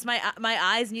witness. My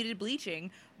eyes needed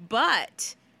bleaching,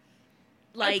 but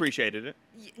I like appreciated it.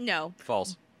 no,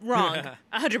 False. wrong,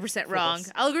 100% wrong.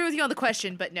 I'll agree with you on the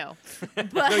question, but no.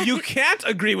 But No, you can't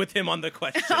agree with him on the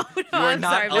question. oh, no, You are I'm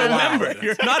not sorry. allowed. but- Remember,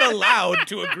 you're not allowed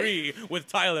to agree with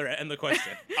Tyler and the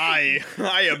question. I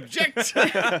object.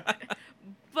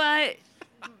 But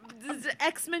the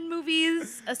X-Men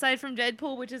movies, aside from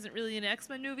Deadpool, which isn't really an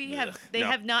X-Men movie, Ugh, no.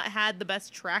 have not had the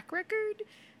best track record.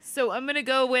 So I'm gonna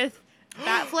go with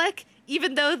Batfleck,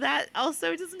 even though that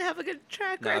also doesn't have a good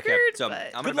track No, record. okay. So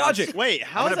but I'm Good gonna bounce, logic. Wait,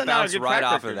 how I'm is gonna that not a bounce good right track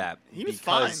off record? of that. He was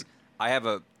because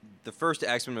fine. the first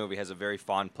X-Men movie has a very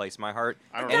fond place in my heart.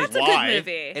 I don't that's know a why. good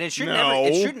movie. And it shouldn't No.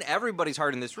 it shouldn't everybody's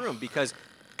heart in this room because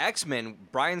X-Men,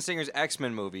 Bryan Singer's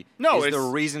X-Men movie No, is the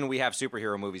it's- reason we have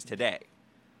superhero movies today.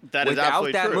 That is Without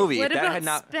absolutely that true. movie, what if that about had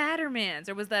not Spider-Man's,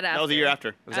 or was that after? That was a year after.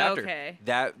 It was after. Okay.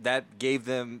 That gave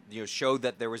them, showed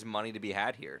that there was money to be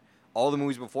had here. All the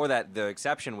movies before that, the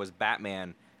exception was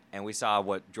Batman, and we saw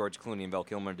what George Clooney and Val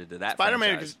Kilmer did to that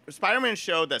franchise. Spider-Man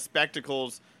showed that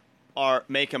spectacles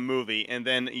make a movie, and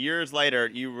then years later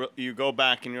you go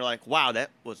back and you're like, wow,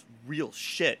 that was real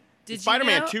shit. Did you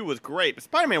Spider-Man know- 2 was great, but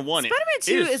Spider-Man 1 Spider-Man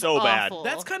 2 is so bad. awful.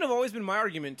 That's kind of always been my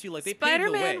argument too. Like they paved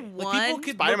the way. Spider-Man Like, people 1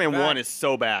 could Spider-Man look back, 1 is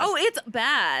so bad. Oh, it's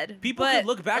bad. People but could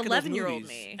look back at those 11-year-old movies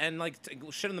me. and like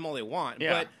shit on them all they want.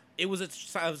 Yeah. But it was a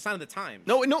sign of the times.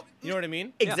 no, You know what I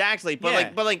mean? exactly.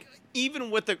 But Yeah. like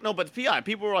even with but PI,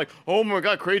 people were like, oh my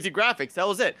god, crazy graphics. That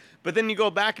was it. But then you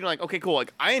go back and you're like, okay, cool.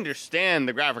 Like I understand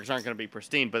the graphics aren't going to be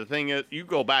pristine, but the thing is, you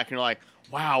go back and you're like,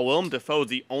 wow, Willem Dafoe's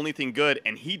the only thing good,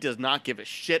 and he does not give a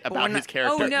shit about we're his not-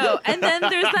 character. Oh no! And then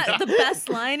there's the best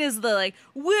line is the like,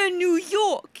 "We're New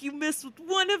York. You mess with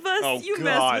one of us, Oh, you God.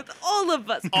 mess with all of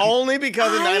us." Only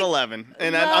because of I 9/11,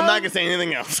 and I'm not love- gonna say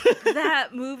anything else. That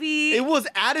movie. It was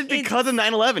added because of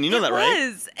 9/11. You know it that, right?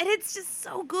 was, and it's just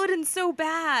so good and so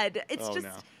bad. It's Oh, just,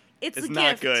 no. it's It's a not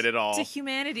gift good at all. to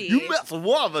humanity. You mess with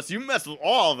one of us, you mess with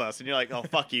all of us, and you're like, oh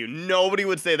fuck you. Nobody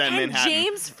would say that in and Manhattan.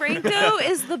 James Franco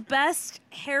is the best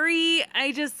Harry.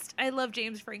 I love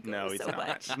James Franco No, he's so not.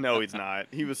 much. No, he's not.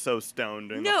 He was so stoned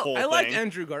during No, the whole I thing. liked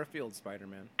Andrew Garfield's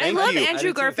Spider-Man. I Thank love you. I Andrew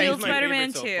did too. Garfield He's my favorite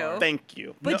Spider-Man so too. far. Thank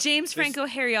you. But No, James Franco,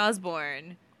 Harry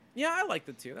Osborn. Yeah, I liked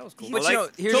it too. That was cool. But Well, you know,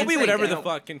 like, here's Toby, the whatever thing, the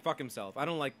fuck, can fuck himself. I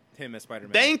don't like him as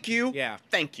Spider-Man. Thank you. Yeah.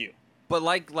 Thank you. But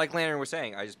like Landon was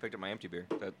saying, I just picked up my empty beer.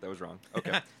 That was wrong.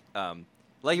 Okay.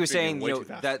 Like he was Speaking saying, way you too know,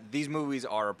 fast. that these movies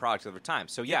are a product of their time.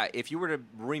 So yeah, if you were to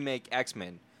remake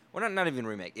X-Men, well, not even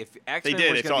remake. If They X-Men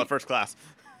did. was It's gonna all be- in first class.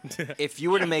 if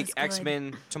you were to It make was good.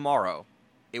 X-Men tomorrow,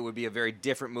 it would be a very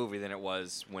different movie than it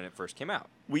was when it first came out.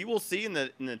 We will see in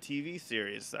the TV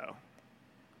series though.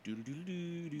 Do do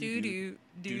do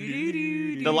do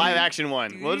do. The live action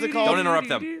one. What was it called? Don't interrupt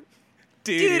them.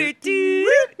 Do do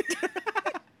do.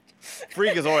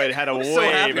 Freakazoid had a I'm way so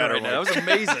happy better right one. now. That was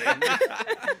amazing.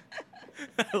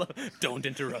 Don't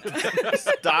interrupt.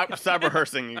 Stop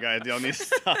rehearsing, you guys. You'll need to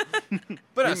stop.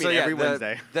 But We meet every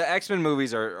Wednesday. The X-Men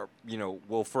movies are,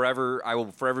 will forever. I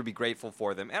will forever be grateful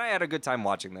for them, and I had a good time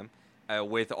watching them,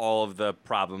 with all of the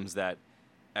problems that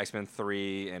X-Men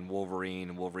 3 and Wolverine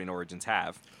Origins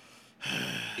have.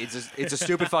 It's a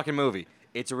stupid fucking movie.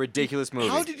 It's a ridiculous movie.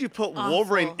 How did you put Awful.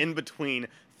 Wolverine in between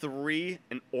 3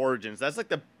 and Origins? That's like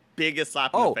the biggest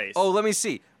slap in the face. Oh, let me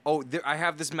see. Oh, I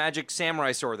have this magic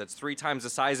samurai sword that's 3 times the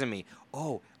size of me.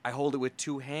 Oh, I hold it with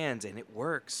 2 hands and it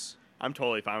works. I'm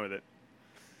totally fine with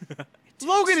it.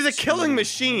 Logan is a killing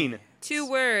machine. 2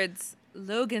 words.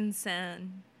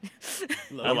 Logan-san.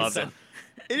 I love it.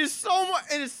 It is so much.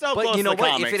 It is so close But you know to the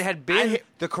what? comics. If it had been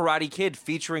the Karate Kid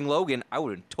featuring Logan, I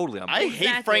would have totally on board. I hate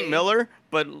Exactly. Frank Miller,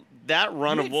 but that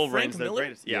run You of hate Wolverine's Frank the Miller?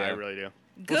 greatest. Yeah, I Yeah. really do.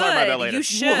 Good. We'll talk about that later. You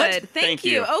should. What? Thank Thank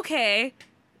you. you. Okay.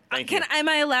 Thank you. Am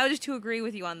I allowed to agree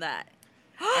with you on that?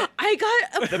 I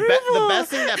got The, approval. the best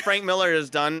thing that Frank Miller has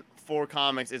done for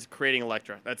comics is creating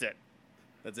Elektra. That's it.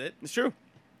 That's it. It's true.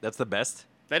 That's the best.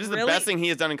 That is the Really? best thing he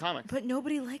has done in comics. But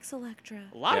nobody likes Elektra.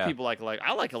 A lot Yeah. of people like Elektra.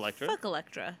 I like Elektra. Fuck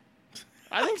Elektra.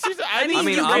 I think she's. I I think I mean,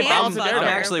 you she's a I'm, great balance of fuck I'm her,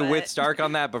 Daredevil. actually but- with Stark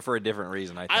on that, but for a different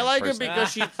reason. I think. I like her personally.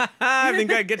 because she. I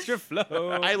think I get your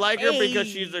flow. I like her because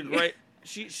she's a great.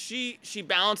 She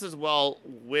balances well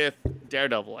with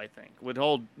Daredevil. I think with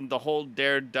the whole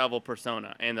Daredevil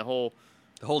persona and the whole.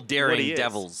 the whole what daring he is.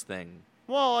 devils thing.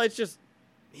 Well, it's just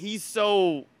he's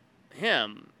so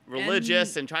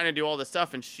religious and trying to do all this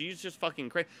stuff, and she's just fucking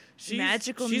crazy.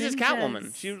 Magical She's just Catwoman.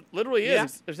 ninjas. She literally Yeah.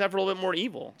 is, except for a little bit more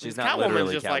evil. She's And not Catwoman's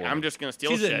literally just like, Catwoman. I'm just gonna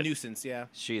steal She's shit. a nuisance, yeah.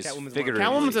 She is Catwoman's figuratively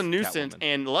Catwoman's a nuisance, Catwoman.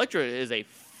 and Elektra is a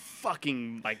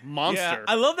fucking like monster. Yeah,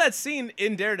 I love that scene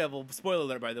in Daredevil. Spoiler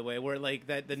alert, by the way, where like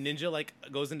that the ninja like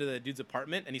goes into the dude's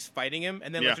apartment and he's fighting him,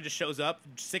 and then Yeah. Elektra just shows up,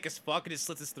 sick as fuck, and just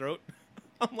slits his throat.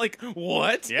 I'm like,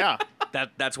 what? Yeah.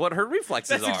 That's what her reflexes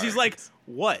That's are. it. She's like,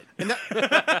 what? and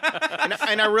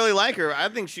I really like her. I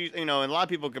think she's, and a lot of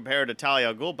people compare her to Talia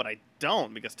al Ghul, but I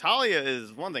don't, because Talia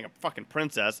is one thing, a fucking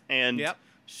princess, and Yep.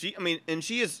 she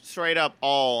is straight up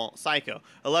all psycho.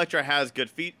 Elektra has good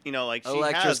feet, like she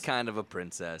Elektra's has. kind of a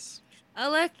princess.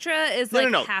 Electra is No, like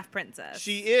no. half princess.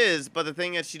 She is, but the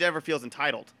thing is, she never feels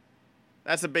entitled.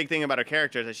 That's the big thing about her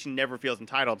character, is that she never feels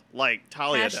entitled like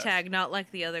Talia Hashtag not like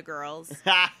the other girls. does.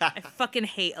 I fucking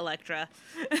hate Electra.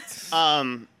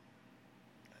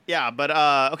 Yeah, but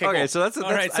okay, Okay, cool. so that's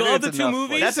All right, I so think of it's the two enough,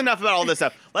 movies- That's enough about all this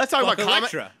stuff. Let's talk Fuck about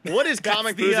comic. Elektra. What is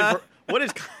comic booze? What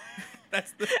is?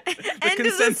 That's the End of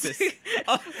this- consensus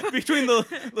between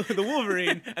the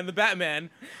Wolverine and the Batman.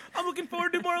 I'm looking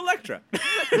forward to more Elektra.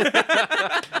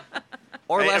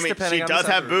 or I less mean, depending she on does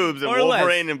the have subject. boobs, and Or less.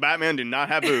 Wolverine and Batman do not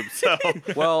have boobs. So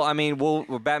Well, I mean,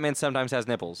 Batman sometimes has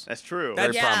nipples. that's true.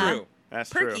 That's Yeah. true. That's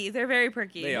Perky. true. They're very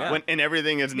perky. They are. And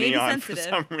everything is Maybe neon sensitive. for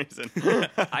some reason.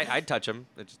 I'd touch him.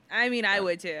 I mean, I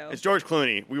would too. It's George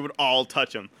Clooney. We would all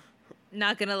touch him.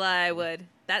 Not gonna lie, I would.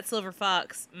 That silver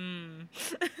fox.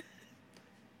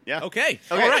 Yeah. Okay. Okay.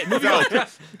 All right. Moving on.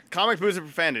 Comic booze and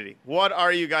profanity. What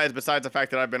are you guys besides the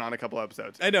fact that I've been on a couple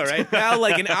episodes? I know, right? Now,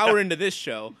 like an hour into this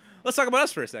show, let's talk about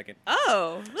us for a second.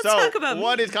 Oh, let's So, talk about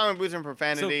what me. is comic booze and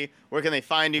profanity? Where can they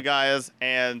find you guys?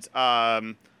 And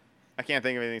I can't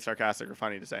think of anything sarcastic or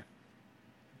funny to say.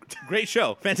 Great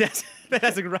show. Fantastic.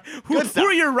 Fantastic. Who Good stuff.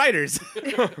 are your writers?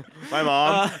 My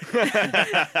mom.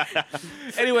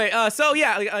 Anyway, so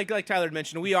yeah, like Tyler had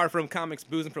mentioned, we are from Comics,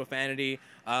 Booze, and Profanity.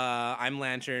 I'm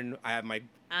Lantern. I have my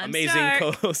I'm amazing Stark.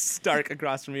 co-host Stark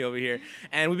across from me over here.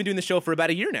 And we've been doing the show for about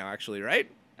a year now, actually, right?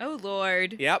 Oh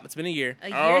Lord. Yep, it's been a year. A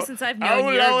year since I've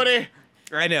known you. Lordy.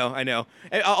 I know.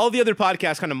 And all the other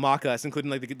podcasts kind of mock us, including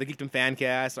like the Geekdom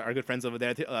Fancast. Our good friends over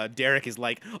there. Derek is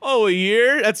like, "Oh, a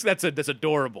year? That's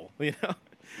adorable," you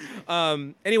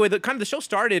know. Anyway, the show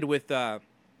started with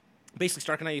basically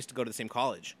Stark and I used to go to the same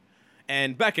college,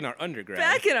 and back in our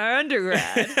undergrad,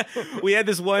 we had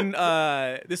this one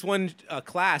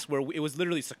class where it was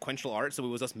literally sequential art, so it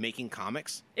was us making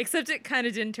comics. Except it kind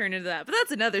of didn't turn into that. But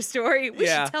that's another story. We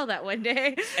Yeah. should tell that one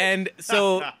day. And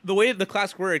so the way the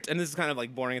class worked, and this is kind of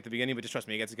like boring at the beginning, but just trust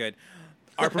me, it gets good.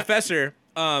 Our professor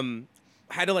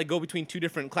had to like go between two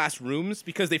different classrooms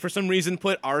because they for some reason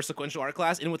put our sequential art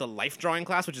class in with a life drawing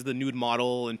class, which is the nude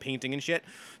model and painting and shit.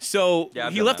 So Yeah,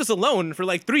 I've he done left that. us alone for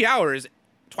like 3 hours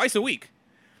twice a week.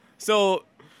 So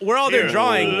we're all there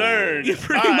drawing. learn. Yeah,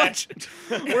 pretty Bye. much.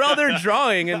 We're all there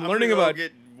drawing and learning about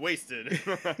get wasted.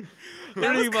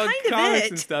 learning about kind of comics it.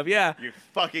 and stuff. Yeah. You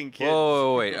fucking kids.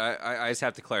 Whoa, wait. I just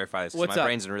have to clarify this. 'Cause What's my up?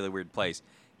 brain's in a really weird place.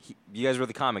 You guys were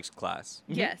the comics class.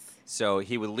 Yes. So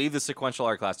he would leave the sequential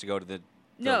art class to go to the...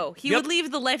 No, he Yep. would leave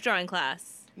the life drawing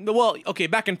class. Well, okay,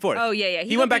 back and forth. Oh, yeah.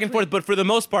 He went back and forth, but for the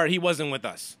most part, he wasn't with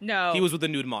us. No. He was with the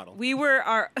nude model. We were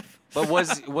our. But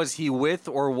was he with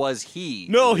or was he?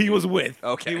 No, he was with.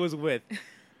 Okay. He was with.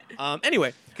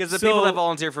 Anyway. Because the so- people that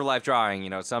volunteer for life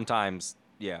drawing, sometimes,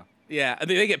 yeah. Yeah,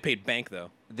 they get paid bank, though.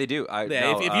 They do. Yeah,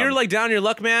 No, if you're like down on your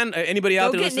luck, man, anybody out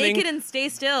Go there get listening, naked and stay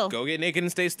still. go get naked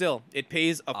and stay still. It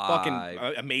pays a fucking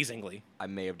I- amazingly. I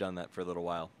may have done that for a little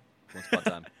while. Once upon a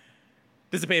time.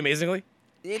 Does it pay amazingly?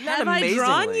 Have I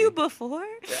drawn you before?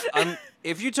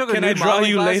 If you took a Can I nude draw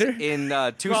modeling you class later? in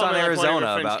Tucson, Probably like one of your Arizona,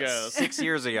 French about girls. 6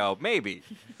 years ago, maybe.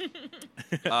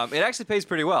 It actually pays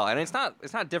pretty well, and it's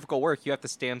not difficult work. You have to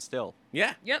stand still.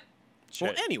 Yeah. Yep.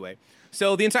 Well, anyway.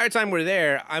 So the entire time we're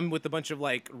there, I'm with a bunch of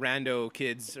like rando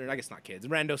kids, or I guess not kids,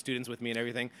 rando students with me and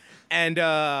everything. And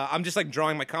I'm just like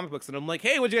drawing my comic books, and I'm like,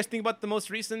 hey, what do you guys think about the most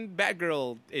recent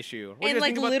Batgirl issue? What do you And guys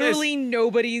like think about literally this?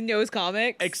 nobody knows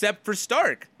comics. Except for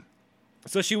Stark.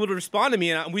 So she would respond to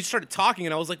me, and we started talking,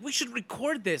 and I was like, we should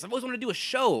record this. I've always wanted to do a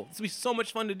show. This would be so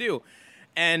much fun to do.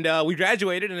 And we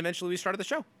graduated, and eventually we started the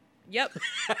show. Yep.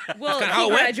 Well, kinda how he it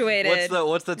went. graduated.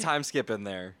 What's the time skip in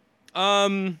there?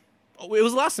 It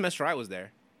was the last semester I was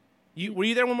there. Were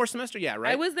you there one more semester? Yeah,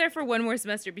 right. I was there for one more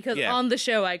semester because Yeah. on the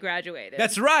show I graduated.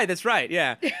 That's right.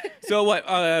 Yeah. So what?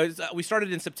 We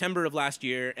started in September of last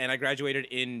year, and I graduated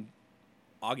in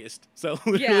August. So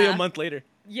literally Yeah. a month later.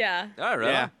 Yeah. All right.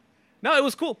 Yeah. No, it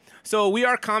was cool. So we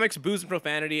are Comics, Booze, and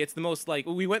Profanity. It's the most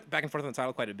we went back and forth on the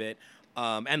title quite a bit,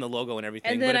 and the logo and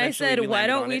everything. And but then I eventually said, we why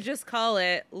landed don't on we it. just call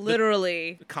it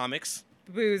literally Comics,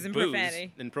 Booze and Booze,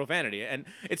 Profanity? and Profanity? And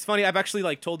it's funny. I've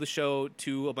actually told the show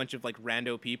to a bunch of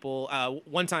rando people.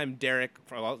 One time, Derek,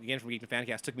 again from Geek and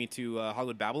Fancast, took me to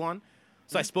Hollywood Babylon.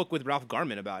 So I spoke with Ralph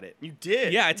Garman about it. You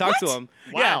did? Yeah, I talked to What? him.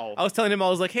 Wow. Yeah, I was telling him, I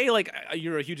was like, hey,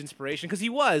 you're a huge inspiration. Because he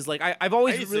was. I've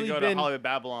always I used really to go been... to Hollywood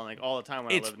Babylon all the time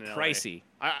when It's I lived in LA. pricey.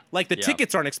 I, The Yeah.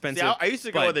 tickets aren't see, expensive. I used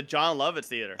to go but- to the John Lovitz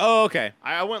Theater. Oh, okay.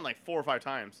 I went 4 or 5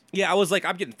 times. Yeah, I was like,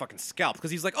 I'm getting fucking scalped.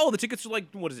 Because he's like, oh, the tickets are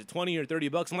what is it, 20 or 30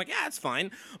 bucks? I'm like, yeah, it's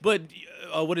fine. But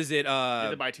what is it? You had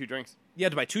to buy 2 drinks. You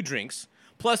have to buy 2 drinks.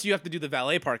 Plus, you have to do the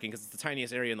valet parking because it's the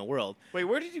tiniest area in the world. Wait,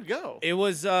 where did you go? It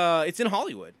was, it's in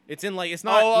Hollywood. It's in, it's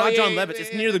not John Lovitz.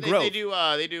 It's near the Grove. They do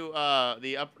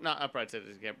the not Upright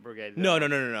Citizens Brigade. No.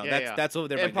 Yeah, That's over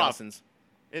there by Improv. Nelson's.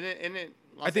 Isn't it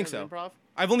Los I think Angeles so. Improv?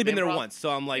 I've only been there Improv? once, so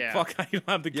I'm like, Yeah. fuck, I don't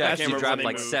have the Yeah, cash. can't you remember dropped when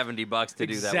like they moved. $70 to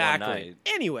do that Exactly. one night.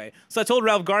 Anyway, so I told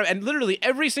Ralph Garman, and literally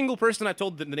every single person I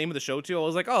told the name of the show to, I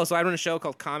was like, oh, so I run a show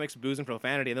called Comics, Booze, and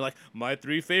Profanity. And they're like, my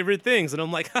 3 favorite things. And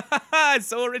I'm like, ha ha ha, it's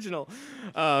so original.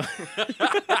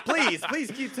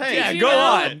 Please keep saying. Yeah, Did you go know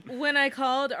on. When I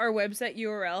called our website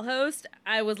URL host,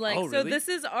 I was like, Oh, so really? this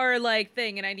is our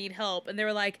thing and I need help. And they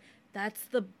were like, that's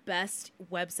the best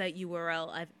website URL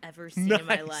I've ever seen in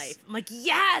my Nice. life. I'm like,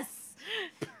 yes!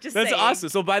 Just That's saying. awesome.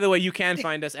 So, by the way, you can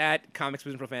find us at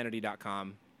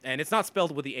comicsboozeandprofanity.com. And it's not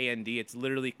spelled with the A-N-D. It's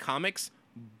literally comics,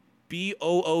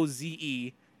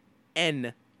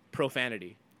 B-O-O-Z-E-N,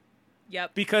 profanity.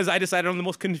 Yep. Because I decided on the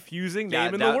most confusing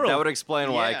name in the world. That would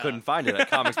explain why I Yeah. couldn't find it at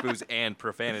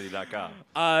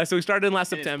comicsboozeandprofanity.com. So we started in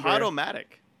last And it's September. Podomatic.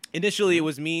 Initially, it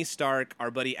was me, Stark,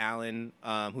 our buddy Alan,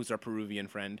 who's our Peruvian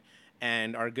friend,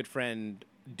 and our good friend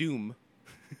Doom.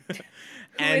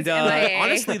 And is MIA.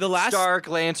 honestly, the last Stark,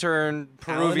 Lantern,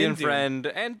 Peruvian and Doom. friend,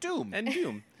 and Doom. and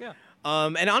Doom. Yeah.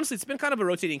 And honestly, it's been kind of a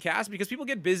rotating cast because people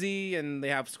get busy and they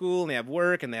have school and they have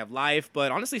work and they have life.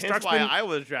 But honestly, Hence Stark's why been I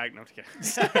was dragged. No, I'm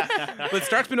just kidding. but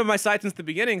Stark's been on my side since the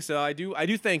beginning. So I do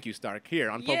thank you, Stark, here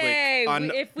on public Yay,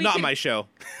 on if we not could- my show.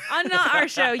 On not our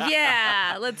show,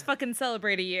 yeah. Let's fucking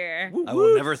celebrate a year. I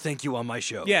will never thank you on my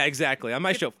show. Yeah, exactly. On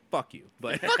my show, fuck you.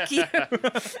 But Fuck you.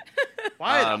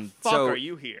 Why the fuck so- are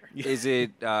you here? Is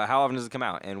it? How often does it come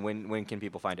out? And when can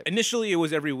people find it? initially, it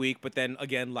was every week, but then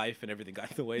again, life and everything got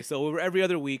in the way. So we're every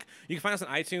other week. You can find us on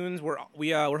iTunes. We're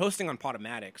hosting on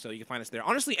Podomatic, so you can find us there.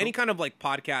 Honestly, any kind of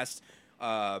podcast,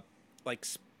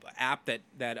 app that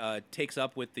takes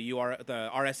up with the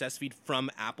RSS feed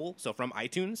from Apple, so from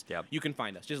iTunes, Yep. you can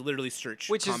find us. Just literally search.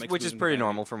 Which is Comics, which Booze, is and pretty Profanity.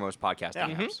 normal for most podcasting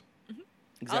Yeah. apps.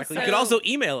 Exactly. Also- You can also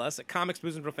email us at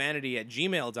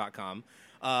comicsboozeandprofanity@gmail.com.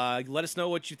 Let us know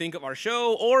what you think of our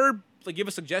show, or give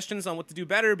us suggestions on what to do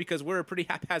better, because we're a pretty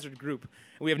haphazard group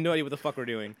and we have no idea what the fuck we're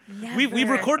doing. We've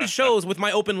Never. recorded shows with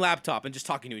my open laptop and just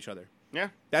talking to each other. Yeah,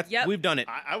 Yep. We've done it.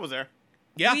 I was there.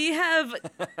 Yeah. We have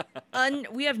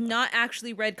we have not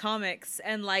actually read comics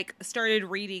and started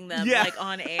reading them Yeah.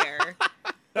 on air.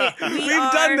 We've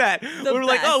are done that. the We're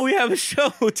like, best. oh, we have a show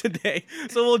today,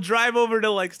 so we'll drive over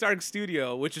to Stark's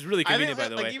studio, which is really I convenient,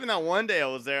 think by the way. even that one day I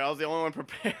was there, I was the only one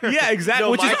prepared. Yeah, exactly,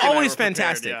 No, which is Mike and I always were prepared,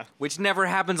 fantastic. yeah. Which never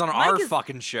happens on our is-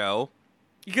 fucking show.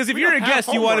 Because if We you're a don't have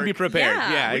guest, you want to be homework. prepared.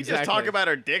 Yeah. Yeah, We exactly. just talk about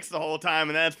our dicks the whole time,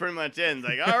 and that's pretty much it. It's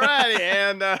like, all righty,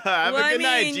 and have Well, a good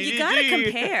night, you GGG. gotta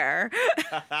compare.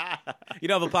 You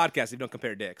don't have a podcast if you don't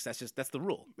compare dicks. That's the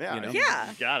rule. Yeah, you know? Yeah.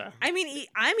 You gotta. I mean,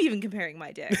 I'm even comparing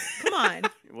my dick. Come on.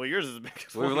 Well, yours is big.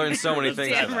 We've learned so many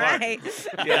things. Damn about right.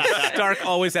 Yeah, Stark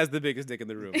always has the biggest dick in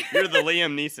the room. You're the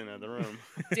Liam Neeson of the room.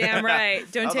 Damn right.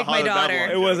 Don't That was take a my Hollywood daughter.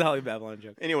 Babylon. It was a Holly Babylon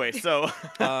joke. Anyway, so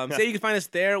So you can find us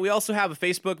there. We also have a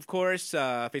Facebook, of course,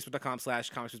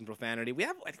 facebook.com/comics and profanity. I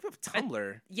think we have a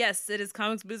Tumblr. Yes, it is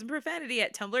Comics, Booze, and Profanity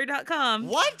at tumblr.com.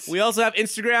 what? We also have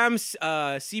Instagram,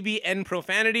 CBN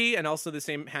Profanity, and also the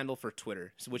same handle for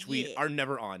Twitter, which we Yeah. are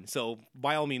never on. So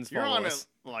by all means, You're follow on us.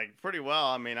 it pretty well.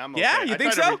 I mean, I'm okay. Yeah? You I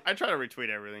think try to so? I try to retweet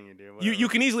everything you do. You whatever.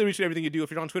 can easily reach everything you do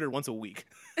if you're on Twitter once a week.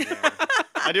 Yeah.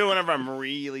 I do it whenever I'm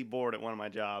really bored at one of my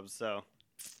jobs. So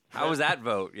How was that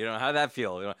vote? How did that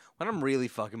feel? When I'm really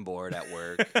fucking bored at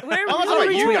work. We're I'm not really talking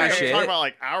about you tweet guys. I'm shit. talking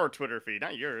about our Twitter feed,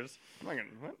 not yours. I'm not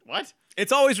gonna what?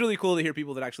 It's always really cool to hear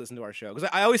people that actually listen to our show, because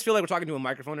I always feel like we're talking to a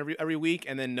microphone every week,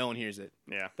 and then no one hears it.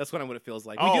 Yeah. That's what it feels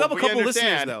like. Oh, we do have a we couple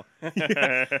listeners,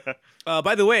 understand. though.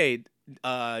 By the way,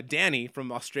 Danny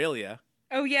from Australia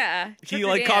Oh yeah. He Trucker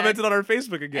like Dan. commented on our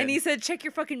Facebook again. And he said, check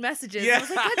your fucking messages. Yeah. I was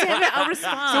like, God damn it, I'll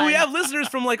respond. So we have listeners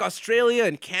from like Australia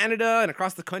and Canada and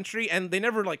across the country, and they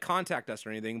never like contact us or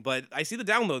anything. But I see the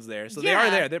downloads there, so they are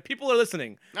Yeah. there. People are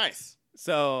listening. Nice.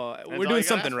 So all we're you doing gotta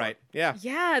something ask for. right. Yeah,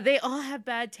 Yeah, they all have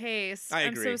bad taste. I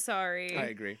I'm agree. so sorry. I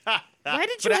agree. Why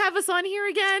did you have us on here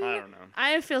again? I don't know.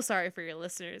 I feel sorry for your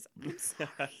listeners. I'm sorry.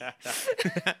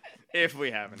 If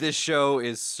we haven't. This show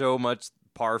is so much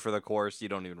par for the course, you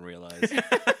don't even realize.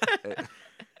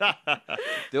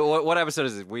 What episode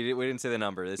is it? We didn't say the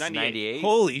number. This is 98.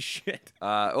 Holy shit!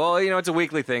 Well, it's a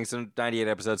weekly thing, so 98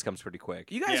 episodes comes pretty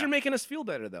quick. You guys Yeah. are making us feel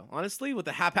better, though. Honestly, with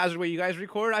the haphazard way you guys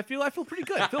record, I feel pretty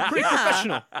good. I feel pretty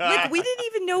professional. Like, we didn't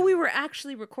even know we were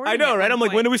actually recording. I know, at right? one I'm like,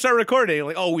 when point. do we start recording?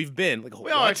 Like, oh, we've been. Like, We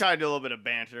what? always try to do a little bit of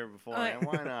banter before. Uh,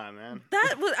 Why not, man?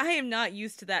 That was. I am not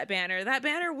used to that banner. That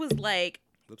banner was like,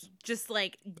 Oops. just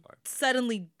like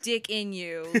suddenly dick in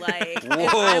you. Like, Whoa.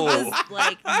 I was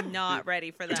like not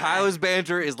ready for that. Tyler's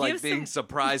banter is like Give being some-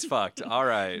 surprise fucked. All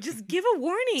right. Just give a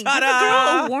warning. Give a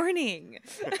Ta-da! girl a warning.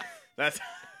 That's.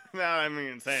 No, I'm not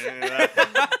even saying any of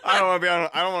that. I don't want to be on.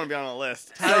 I don't want to be on a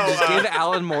list. Tyler, So, just give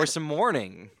Alan Moore some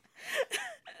warning.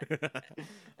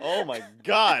 oh my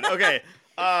God. Okay.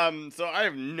 So I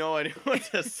have no idea what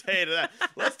to say to that.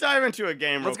 Let's dive into a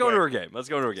game. Let's real go to quick. a game. Let's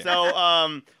go to a game. So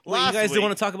Wait, you last guys week, don't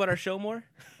want to talk about our show more?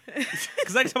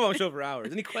 Because I can talk about my show for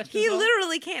hours. Any questions? He at all?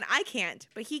 literally can. I can't,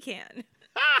 but he can.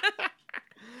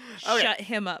 Okay. Shut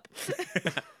him up.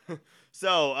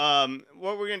 So,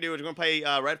 what we're gonna do is we're gonna play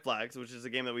Red Flags, which is a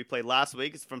game that we played last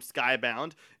week. It's from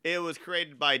Skybound. It was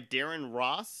created by Darren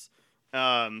Ross.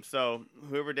 So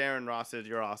whoever Darren Ross is,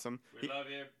 you're awesome. We love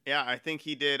you. Yeah, I think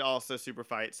he did also Super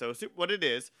Fight. So what it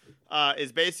is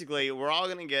basically we're all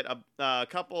gonna get a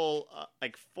couple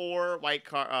like 4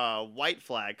 white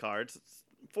flag cards,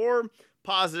 4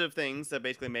 positive things that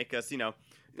basically make us They're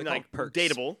like called perks.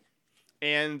 dateable.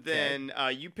 And then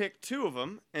you pick 2 of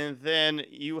them, and then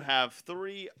you have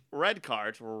 3 red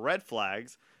cards, or red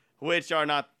flags, which are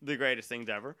not the greatest things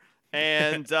ever.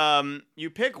 And you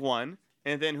pick one,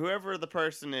 and then whoever the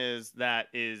person is that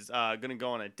is going to go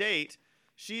on a date,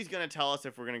 she's going to tell us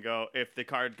if the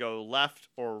card go left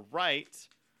or right.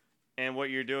 And what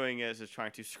you're doing is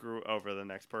trying to screw over the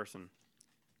next person.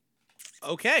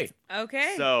 Okay.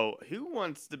 Okay. So who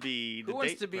wants to be the Who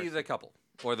wants date to be person? the couple?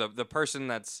 Or the person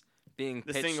that's being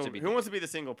The pitched single? to be Who wants to be the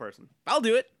single person? I'll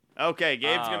do it. Okay,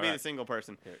 Gabe's gonna be Alright. the single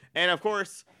person, Here. and of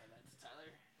course.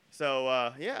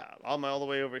 So yeah, I'm all the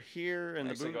way over here in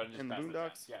Actually, the go ahead and just pass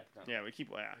boondocks. this down. Yeah, we keep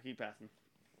passing.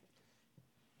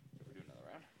 We'll do another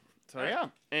round. So yeah,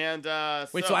 and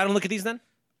Wait, so I don't look at these then?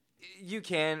 You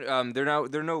can. They're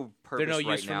no purpose no use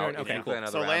right for now. nerd- If okay, you cool. play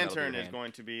another so round, that'll be Lantern your is hand.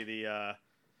 going to be the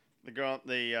girl,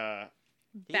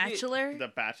 Bachelor. the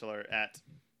Bachelorette,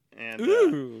 and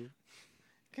Ooh.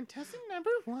 contestant number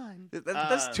 1.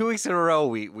 That's 2 weeks in a row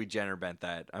we gender bent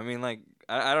that. I mean, like,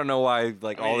 I don't know why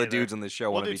like Me all the neither. dudes on the show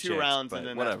We'll want to do be 2 chicks, rounds, but and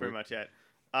then whatever. that's pretty much it.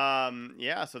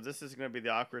 Yeah, so this is going to be the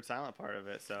awkward silent part of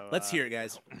it. So Let's hear it,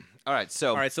 guys. All right,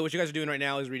 so All right, so what you guys are doing right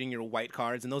now is reading your white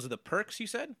cards, and those are the perks you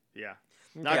said? Yeah,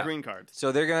 not Yeah. green cards.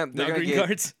 so they're Not gonna green get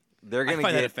cards? they're I gonna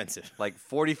find that get offensive. like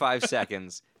 45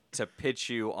 seconds to pitch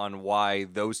you on why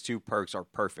those 2 perks are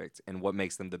perfect and what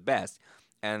makes them the best,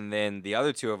 and then the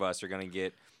other 2 of us are gonna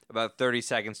get about 30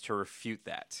 seconds to refute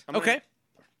that. I'm gonna Okay,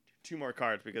 do 2 more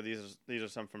cards because these are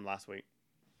some from last week.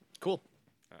 cool.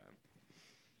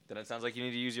 Then it sounds like you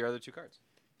need to use your other 2 cards.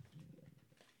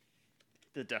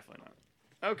 They're definitely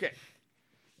not. Okay.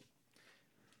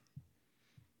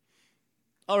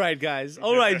 All right, guys.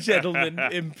 All right, gentlemen.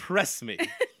 Impress me.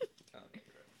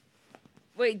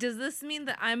 Wait, does this mean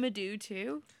that I'm a dude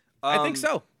too? I think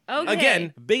so. Okay.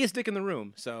 Again, biggest dick in the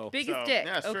room, so Biggest So, dick.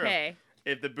 yeah, it's true. Okay.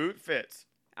 If the boot fits.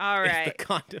 All if right. the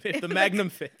condom, if the magnum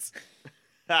fits.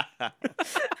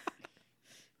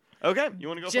 Okay, you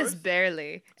want to go Just first?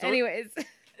 barely. So- Anyways,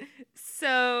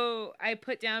 so I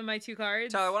put down my 2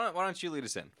 cards. Tyler, why don't you lead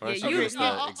us in? Why don't Yeah, you you- give us yeah, the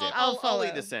I'll- example? I'll I'll follow.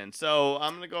 lead this in. So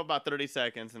I'm gonna go about 30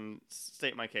 seconds and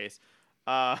state my case.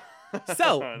 So, This is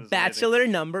amazing. bachelor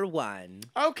number 1.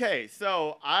 Okay,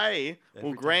 so I will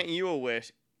Every grant you a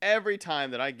wish every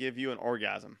time that I give you an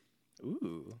orgasm.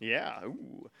 Ooh. Yeah.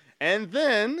 Ooh. And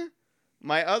then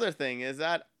my other thing is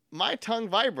that my tongue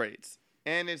vibrates,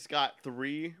 and it's got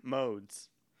 3 modes.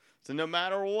 So no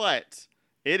matter what,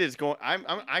 it is going.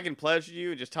 I can pleasure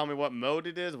you. Just tell me what mode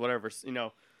it is, whatever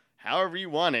however you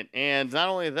want it. And not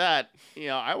only that,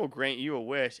 I will grant you a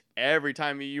wish every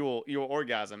time you will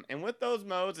orgasm. And with those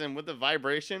modes and with the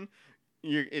vibration,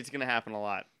 it's gonna happen a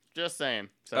lot. Just saying.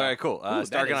 So, All right, cool. Ooh,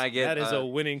 Stark and I get that is a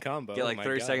winning combo. get like Oh my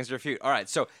 30 God. seconds to refute. All right,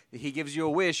 so he gives you a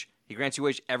wish. He grants you a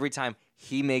wish every time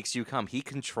he makes you come. He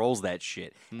controls that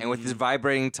shit. And with Mm. his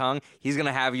vibrating tongue, he's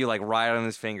gonna have you like right on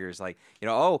his fingers, like, you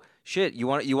know, oh shit, you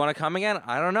want to come again?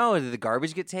 I don't know. Did the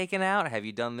garbage get taken out? Have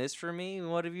you done this for me?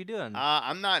 What have you done?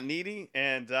 I'm not needy,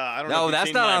 and I don't know. No, if you've that's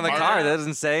seen not my on the partner. card. That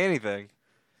doesn't say anything.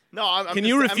 No, I'm Can just,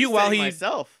 you I'm refute just while saying he-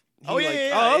 myself? he, Oh yeah, like- yeah,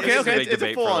 yeah. Oh, okay, It's, okay. It's, Big it's a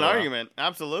debate for a full-on little while. argument.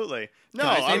 Absolutely. No,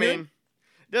 I say I anything? mean,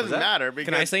 it doesn't that? matter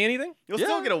because Can I say anything? you'll Yeah.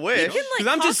 still get a wish. He can, like, Because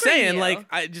I'm just conquer saying, you. like,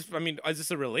 I mean, is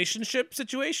this a relationship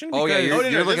situation? Oh yeah, Because- you're, no, no,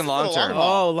 you're this looking is for the long long term.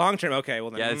 haul. Oh, long term. Okay,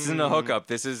 well then. Yeah, this isn't a hookup.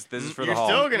 This is for the You're haul.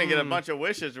 still gonna get a bunch of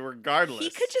wishes regardless. He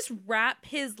could just wrap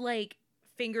his like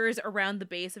fingers around the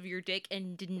base of your dick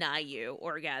and deny you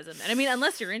orgasm. And I mean,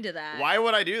 unless you're into that. Why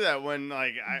would I do that when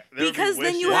like there would be Because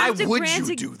then you wishes? Why have to would grant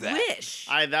you a do that? wish.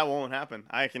 That won't happen.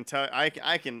 I can tell. I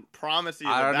can promise you.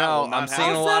 I don't that know. Will not I'm seeing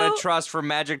happen. a lot of Also, trust for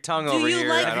magic tongue do over you here.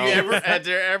 like I Have you don't- ever? Has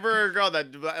there ever a girl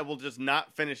that will just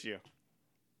not finish you?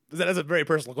 That is a very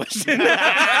personal question.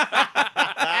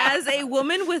 As a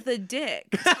woman with a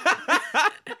dick.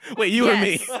 Wait, you or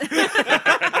me?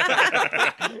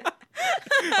 Yes.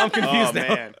 I'm confused Oh, now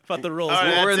man. about the rules. All right,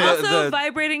 Well, We're in that's the, Also, the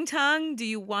vibrating tongue. Do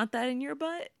you want that in your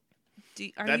butt?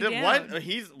 Are you down? What?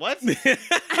 He's what? I'm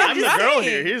I'm the just girl saying.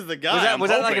 here. He's the guy. was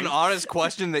I'm that like an hoping. honest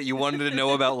question that you wanted to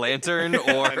know about Lantern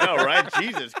or I know, right?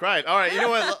 Jesus Christ! All right, you know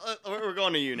what? We're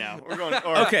going to you now. We're going.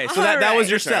 Or, Okay, so that was Alright. your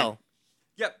Your turn. cell.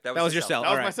 Yep, That was your cell. that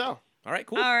was All my right. cell. All right,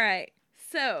 cool. All right.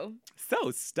 So,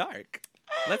 So Stark.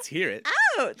 Let's hear it.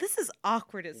 oh, this is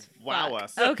awkward as fuck. Wow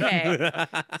us. Okay.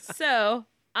 So,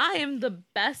 I am the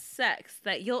best sex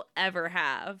that you'll ever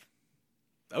have.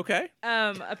 Okay.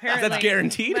 Apparently That's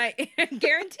guaranteed?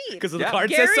 guaranteed. Because the Yeah.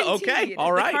 card says so. Guaranteed. Okay.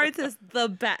 All right. The card says the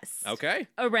best. Okay.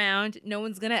 Around. No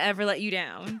one's gonna ever let you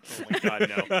down. Oh my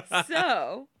God, no.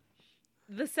 So,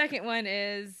 the second one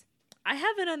is I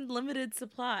have an unlimited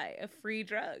supply of free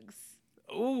drugs.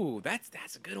 Ooh,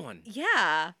 that's a good one.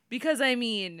 Yeah, because I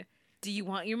mean, do you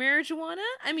want your marijuana?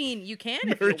 I mean, you can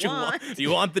if you want. Do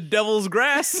you want the devil's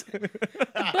grass?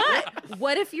 But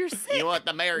what if you're sick? You want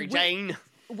the Mary Jane?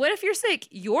 What if you're sick?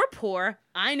 You're poor.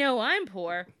 I know I'm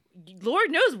poor. Lord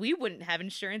knows we wouldn't have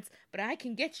insurance, but I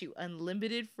can get you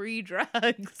unlimited free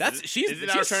drugs. She's is it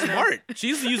our turn now? smart.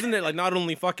 She's using it like not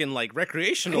only fucking like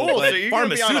recreational, Cool. but So you're gonna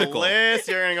be on a pharmaceutical. list.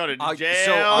 You're gonna go to So,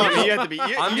 jail. You have to be.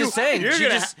 I'm just saying. You're She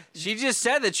gonna just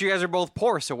said that you guys are both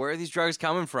poor. So where are these drugs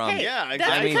coming from? Hey, Yeah, that's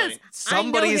exactly. because I mean,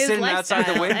 somebody I know is his sitting outside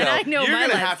the lifestyle, window. And I know you're my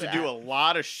gonna have to lifestyle. do a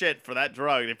lot of shit for that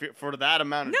drug for that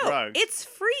amount of No, drugs. it's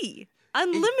free. You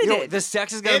Unlimited. know, the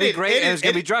sex is gonna It be is- great, it and is- there's gonna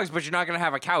it be is- drugs, but you're not gonna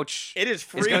have a couch. It is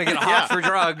free. It's gonna get hot Yeah. for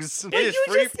drugs. It is you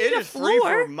free. just need It a is free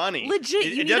floor. for money. Legit,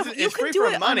 It, you it need a- doesn't. you It's can free do for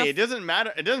it on money. a- It doesn't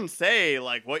matter. It doesn't say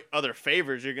like what other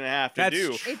favors you're gonna have to That's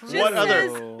do. true. It just What other?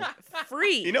 says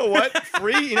free. You know what?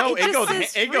 Free. You know It it just goes.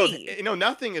 says It goes. free. You know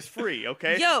nothing is free.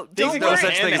 Okay. Yo, Things don't go no worry.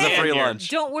 such hand thing as in a hand free here. lunch.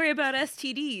 Don't worry about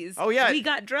STDs. Oh, yeah. We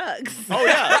got drugs. Oh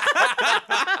yeah.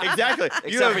 Exactly.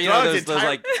 You Except have for drugs. those entire-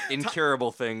 like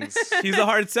incurable things. He's a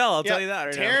hard sell. I'll Yeah, tell you that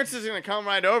right Terrence is gonna come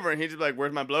right over and he's just like,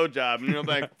 "Where's my blowjob?" And you'll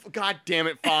be like, "God damn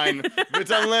it, fine, it's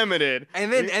unlimited."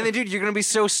 And then, dude, you're gonna be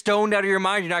so stoned out of your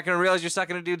mind, you're not gonna realize you're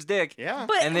sucking a dude's dick. Yeah.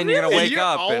 But And then you're gonna really- wake you're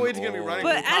up. always and, gonna be running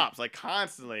But from at- cops, like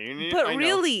constantly. I But know.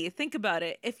 really, think about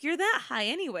it. If you're that high,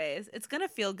 anyways, it's gonna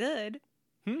feel good.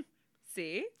 Hmm?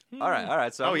 See? All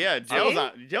right. So Oh yeah, jail's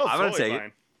not. Jail's I'm gonna totally take it.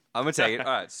 fine. I'm gonna take it.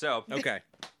 All right. So now. Okay.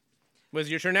 Was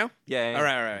it your turn now? yeah, All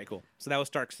right, cool. So that was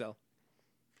Stark's cell.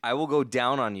 I will go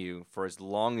down on you for as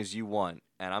long as you want,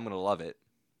 and I'm gonna love it.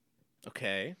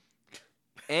 Okay.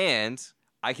 And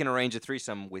I can arrange a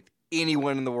threesome with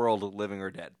anyone in the world, living or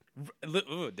dead.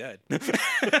 Ooh, dead.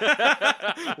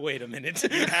 Wait a minute.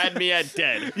 You had me at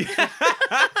dead.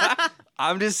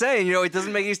 I'm just saying, it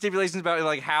doesn't make any stipulations about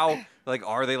like how, like,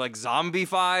 are they like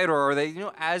zombified or are they,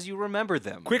 as you remember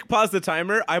them. Quick pause the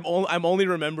timer. I'm only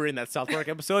remembering that South Park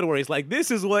episode where he's like, "This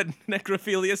is what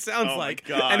necrophilia sounds Oh my like,"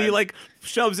 God. and he like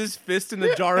shoves his fist in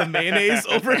the jar of mayonnaise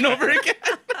over and over again.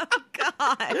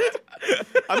 God.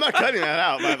 I'm not cutting that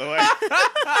out, by the way.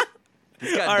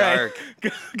 This got All right. dark.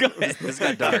 Go ahead. This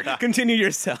got dark. Continue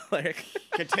your cell, Eric.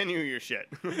 Continue your shit.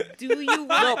 Do you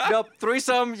want Nope.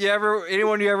 Threesome.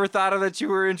 Anyone you ever thought of that you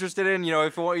were interested in?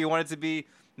 If you want it to be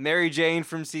Mary Jane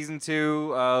from season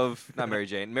 2 of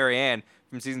Mary Ann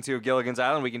from season 2 of Gilligan's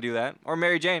Island, we can do that. Or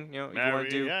Mary Jane. If you want to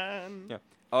do. Marianne. Yeah.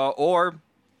 Or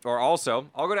also,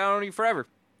 I'll go down on you forever.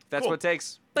 If that's Cool. what it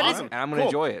takes. But Awesome. And I'm gonna Cool.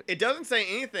 enjoy it. It doesn't say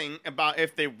anything about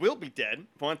if they will be dead.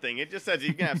 For one thing, it just says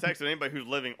you can have sex with anybody who's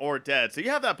living or dead. So you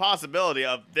have that possibility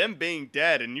of them being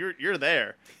dead, and you're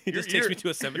there. He just takes me to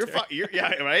a cemetery.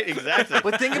 Yeah, right. Exactly.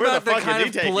 But think Where about the fuck is kind he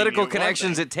of taking political you? One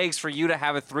connections thing. it takes for you to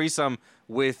have a threesome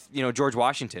with, George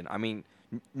Washington. I mean,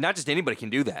 Not just anybody can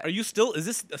do that. Are you still? Is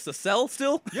this a cell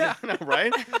still? Yeah, I know,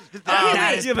 right?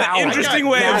 That is You have an power. interesting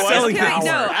way of That's selling Okay, power.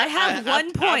 no, I have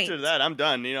one point. After that, I'm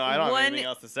done. You know, I don't have One anything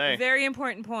else to say. very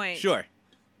important point. Sure.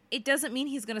 It doesn't mean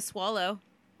he's gonna swallow.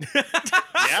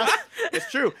 Yeah, it's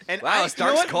true. And Wow, I, Stark's you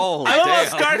know what? cold. I love how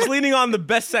Damn. Stark's leaning on the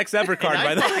best sex ever card,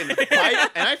 by the way.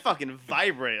 And I fucking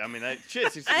vibrate. I mean, that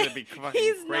shit's just gonna be fucking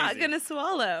He's crazy. not gonna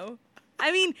swallow.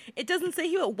 I mean, it doesn't say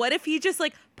he will. What if he just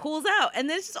like pulls out and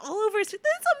then it's just all over his face?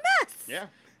 Then it's a mess. Yeah.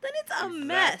 Then it's a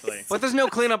Exactly. mess. But there's no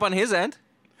cleanup on his end.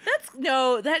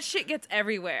 That shit gets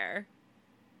everywhere.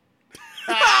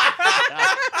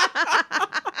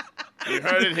 You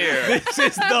heard it here. This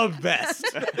is the best.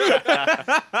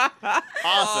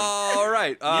 Awesome. All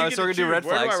right. You get So we're to gonna do red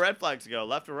choose. Where do flags. our red flags go?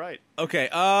 Left or right? Okay.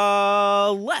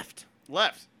 Left.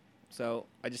 Left. So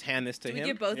I just hand this to Do we him.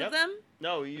 get both Yep. of them?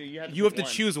 No, you have to. You have pick to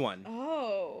one. choose one.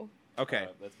 Oh. Okay.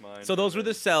 That's mine. So those were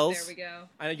the cells. There we go.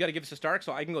 I know you got to give this to Stark,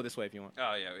 so I can go this way if you want.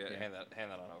 Oh yeah. Hand that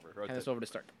on over. Hand this over to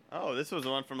Stark. Oh, this was the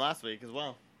one from last week as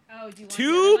well. Oh, do you want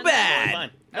Too the other one? bad.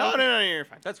 Fine. No, you're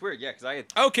fine. That's weird. Yeah, because I had.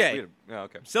 Okay.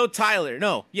 Okay. So Tyler,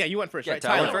 no, yeah, you went first, Yeah, right?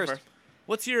 Tyler Tyler first.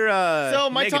 What's your So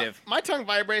my negative? my tongue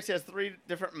vibrates. It has 3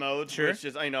 different modes. Sure. Which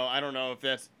is I don't know if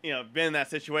that's been in that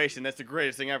situation. That's the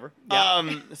greatest thing ever.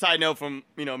 Yeah. Side note from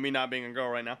me not being a girl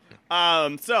right now.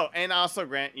 So and I also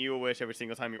grant you a wish every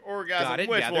single time you orgasm, Got it,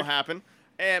 which gathered. will happen.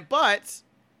 But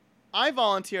I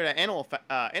volunteered at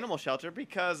animal shelter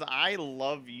because I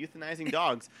love euthanizing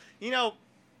dogs.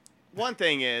 One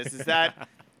thing is that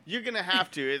you're gonna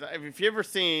have to. If you ever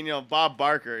seen Bob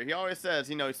Barker, he always says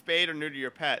spade or neuter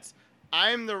your pets.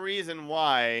 I'm the reason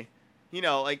why,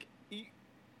 like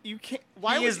you can't.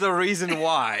 Why He would is the reason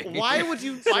why. Why would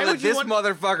you? So Why that would you this want?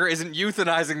 motherfucker isn't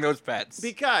euthanizing those pets?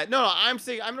 Because no, I'm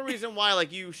saying I'm the reason why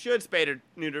you should spade or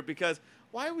neuter because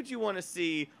why would you want to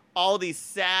see all these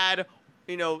sad,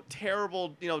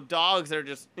 terrible, dogs that are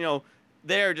just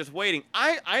they're just waiting.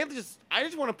 I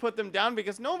just want to put them down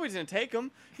because nobody's gonna take them.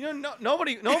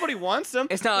 Nobody wants them.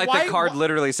 It's not like Why- the card wh-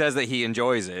 literally says that he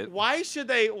enjoys it. Why should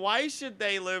they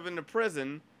live in a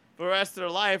prison for the rest of their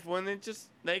life when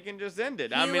they can just end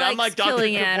it? I He mean, I'm like likes Dr.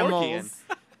 killing Kevorkian. animals.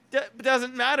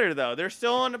 Doesn't matter though. They're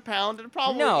still on the pound, and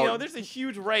probably No. there's a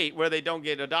huge rate where they don't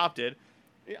get adopted.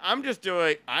 I'm just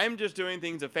doing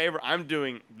things a favor. I'm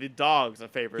doing the dogs a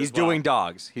favor. He's as well. doing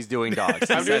dogs. He's doing dogs.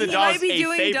 I'm doing the He dogs might be a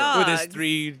doing favor. dogs. with his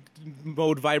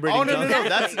 3-mode vibrating. Oh no,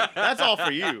 dog? that's all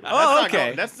for you. Oh, That's okay.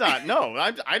 Not, that's not. No,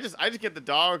 I just get the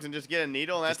dogs and just get a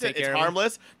needle and that's Just take it. It's care of 'em.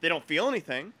 harmless. They don't feel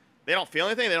anything. They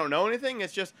don't know anything.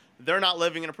 It's just they're not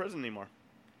living in a prison anymore.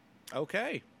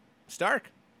 Okay,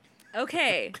 Stark.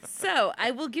 Okay, so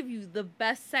I will give you the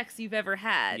best sex you've ever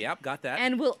had. Yep, got that.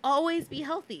 And we'll always be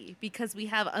healthy because we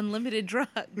have unlimited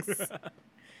drugs.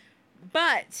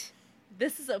 But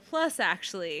this is a plus,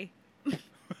 actually. Way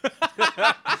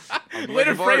to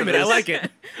looking forward frame to it. I this. like it.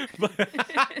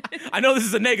 I know this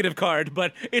is a negative card,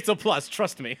 but it's a plus.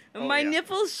 Trust me. My yeah.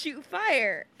 nipples shoot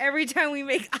fire every time we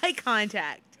make eye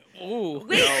contact. Ooh.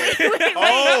 Wait.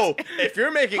 Oh, if you're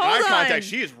making Hold eye on. contact,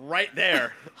 she is right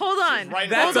there. Hold on. right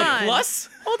That's Hold a on. plus.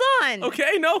 Hold on.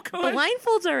 Okay, no, go ahead.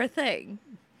 Blindfolds are a thing.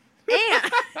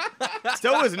 And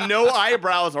So is no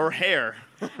eyebrows or hair.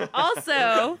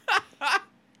 also,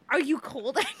 are you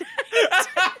cold at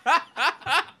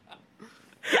night?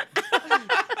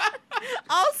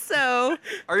 Also,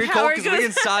 Are you power cold? Because we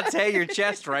goes- can saute your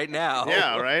chest right now.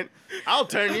 Yeah, right. I'll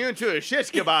turn you into a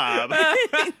shish kebab.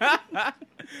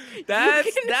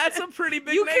 That's a pretty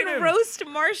big you negative. can roast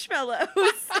marshmallows.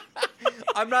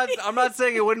 I'm not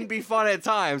saying it wouldn't be fun at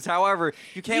times. However,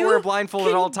 you can't You wear a blindfold at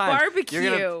can all times. barbecue.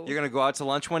 You're gonna go out to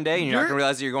lunch one day and you're not You're- gonna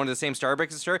realize that you're going to the same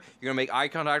Starbucks store. You're gonna make eye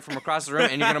contact from across the room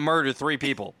and you're gonna murder 3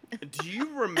 people. Do you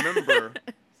remember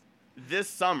this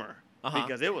summer? Uh-huh.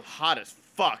 Because it was hot as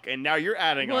fuck, and now you're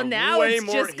adding Well, on now way it's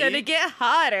more just gonna heat. get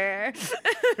hotter.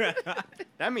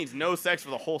 That means no sex for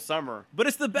the whole summer. But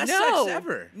it's the best no, sex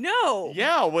ever. no.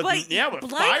 Yeah, with Like,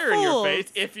 fire in your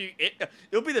face. blindfolds.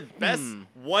 It'll be the best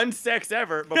one sex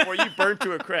ever before you burn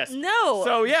to a crisp. No.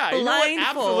 So yeah, you know what?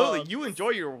 Absolutely, Blindfolds. you enjoy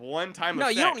your one time No,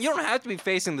 of sex. you don't have to be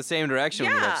facing the same direction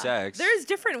when you have sex. There's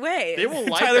different ways. They will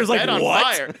light Tyler's the like, bed on "What?"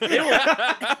 fire.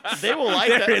 They will light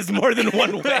There that. is more than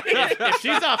one way. If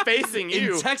she's not facing In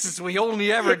you, Texas, we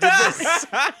only ever did this.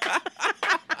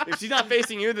 if she's not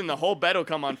facing you, then the whole bed will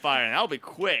come on fire, and that'll be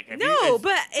quick. If No, you,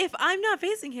 but if I'm not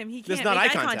facing him, he can't There's not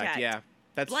make eye contact. Yeah.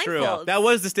 That's true. Blindfolds. That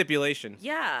was the stipulation.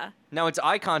 Yeah. Now it's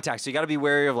eye contact, so you got to be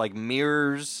wary of like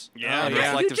mirrors, Yeah, and yeah. You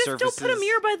reflective just surfaces. don't put a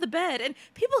mirror by the bed. And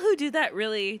people who do that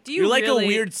really, do you You're like really? a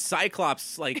weird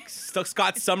Cyclops, like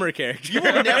Scott Summer character. You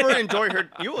will never enjoy her.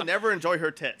 You will never enjoy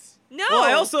her tits. No. Well,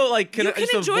 I also like You can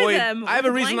just enjoy avoid. them I have a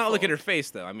with a reason not to look at her blindfold.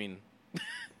 face, though. I mean,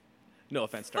 no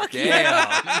offense, Stark.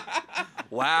 Damn.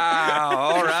 Wow.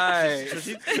 All right.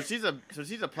 So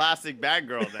she's a plastic bag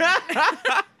girl then.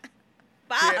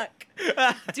 Fuck.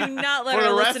 Do not let For our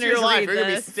the rest of listeners your life, read you're gonna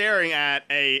be this. staring at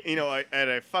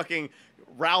a fucking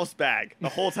Rouse bag the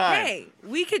whole time. Hey,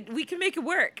 we could make it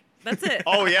work. That's it.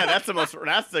 Oh yeah, that's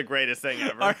the greatest thing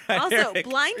ever. All right, Also, Eric. Yeah.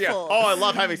 blindfold. Oh, I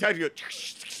love having sex. You go.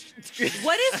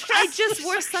 What if I just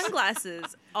wore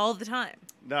sunglasses all the time?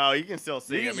 No, you can still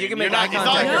see. You I mean, can you're make not- eye it's not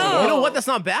contact. like No. You know what? That's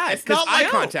not bad. It's Because not eye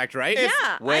like- contact, right? Yeah,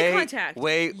 Wait, eye contact.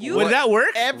 wait, You Would that work?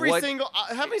 Every What- single.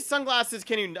 How many sunglasses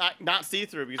can you not see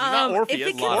through? Because you're not Orpheus. if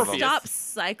it Lot of can them. stop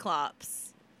Cyclops.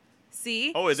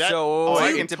 See? Oh, is that? So, oh, I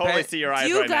it can totally depends- see your eyes Do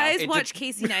you right guys now. It watch de-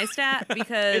 Casey Neistat?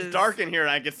 Because It's dark in here, and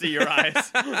I can see your eyes.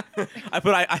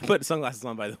 I put sunglasses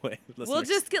on, by the way. We'll listeners.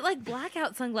 just get like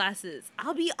blackout sunglasses.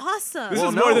 I'll be awesome. This Well,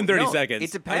 is more no, than 30 no, seconds.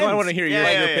 it depends. I want to hear your,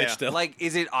 Yeah, your yeah, pitch yeah. still. Like,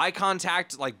 is it eye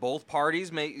contact? Like both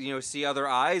parties see other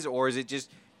eyes, or is it just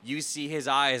you see his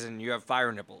eyes and you have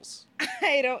fire nipples?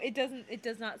 I don't. It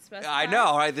does not specify. I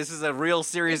know, right? This is a real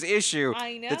serious issue.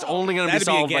 I know. It's only going to be That'd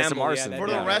be a solved by some gamble, yeah, arson. that'd For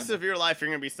be the a rest of your life, you're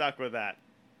gonna be stuck with that.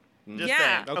 Just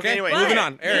Yeah. saying. Okay, anyway, moving But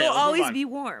on. Eric, You'll let's move always on. be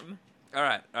warm. All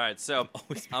right. So,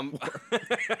 Always be I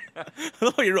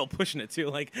love how you're real pushing it too.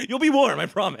 Like, you'll be warm, I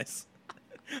promise.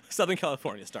 Southern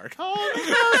California, Stark.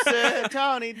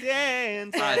 Tony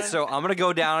Dance. all right, so I'm going to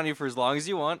go down on you for as long as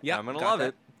you want. Yeah, I'm going to got love that.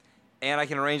 it. And I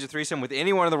can arrange a threesome with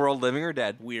anyone in the world, living or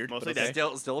dead. Weird. Mostly but okay.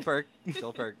 dead. Still a perk. Still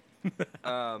a perk.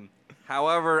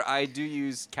 However, I do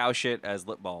use cow shit as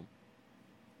lip balm.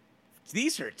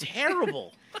 These are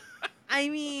terrible. I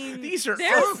mean, These are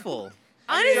there's- awful.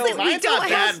 Honestly, we mine's don't not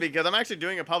have. bad because I'm actually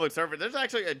doing a public service. There's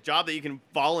actually a job that you can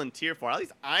volunteer for. At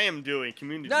least I am doing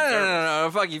community No, service. no.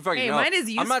 Fuck you. Hey, no. mine is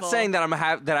I'm not useful. saying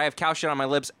that that I have cow shit on my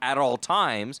lips at all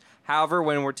times. However,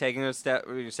 when we're taking a step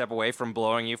away from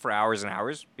blowing you for hours and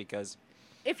hours, because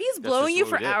If he's That's blowing just you what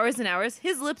for we did. hours and hours,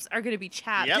 his lips are going to be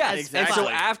chapped. Yep, as exactly. and so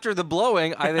fuck. after the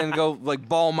blowing, I then go like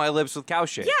balm my lips with cow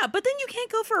shit. Yeah, but then you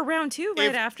can't go for a round two right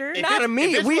If- after. if Not it's- to me.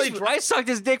 if it's really dry- I sucked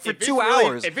his dick for if it's 2 really-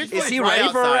 hours. if it's Is really he dry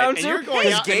ready for a outside round and two? you're going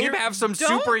Does out and Gabe you're- have some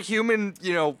Don't- superhuman,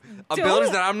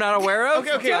 abilities that I'm not aware of?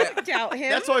 Okay. Don't doubt him.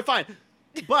 That's totally fine.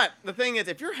 But the thing is,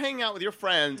 if you're hanging out with your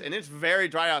friends and it's very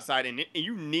dry outside and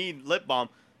you need lip balm,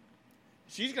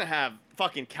 she's gonna have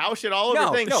fucking cow shit all over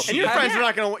No, things, no. and your Have- friends are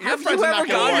not gonna. Your Have friends you are ever not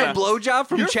gonna gotten a want. blowjob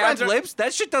from Your chapped friends are- lips?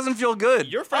 That shit doesn't feel good.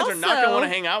 Your friends are not gonna Also- want to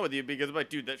hang out with you because, like,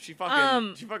 dude, she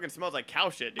fucking smells like cow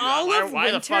shit. Dude, All of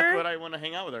why the fuck winter- would I want to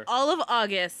hang out with her? all of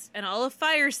August and all of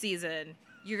fire season,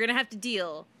 you're going to have to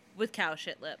deal with cow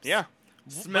shit lips. Yeah,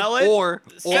 smell it. or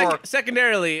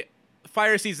Secondarily,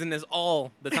 fire season is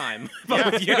all the time. Yeah.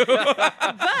 With you.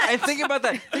 and think about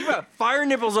that. Think about it. Fire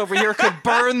nipples over here could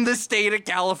burn the state of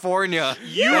California.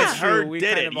 You That's true. heard We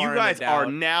did kind it. of You are in a guys are drought-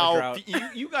 a now.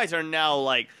 drought. You guys are now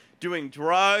like doing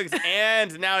drugs,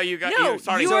 and now you got No, you're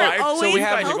starting you are fire. always So you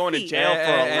guys healthy. are going to jail for a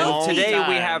And long today time.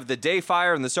 we have the day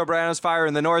fire and the Sobranos fire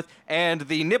in the north and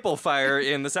the nipple fire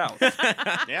in the south.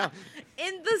 yeah.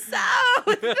 In the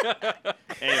South.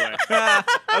 Anyway,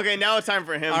 okay, now it's time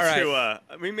for him All right.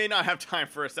 to. We may not have time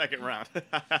for a second round.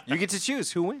 You get to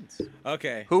choose who wins.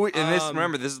 Okay. Who and this? Um,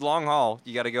 Remember, this is long haul.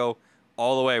 You got to go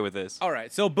all the way with this. All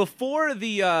right. So before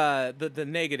the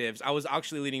negatives, I was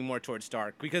actually leaning more towards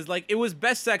Stark because like it was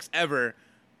best sex ever,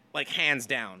 like hands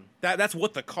down. That's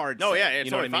what the card. No, said, yeah, it's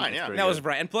you know what I totally mean? fine, yeah. And that was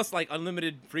right. And plus, like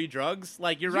unlimited free drugs.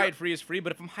 Like you're right, free is free.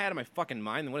 But if I'm high out of my fucking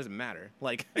mind, then what does it matter?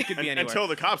 Like it could be anywhere. Until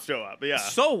the cops show up. Yeah.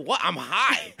 So what? I'm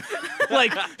high.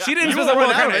 Like she didn't you specify won't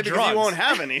what have kind it of because drugs. you won't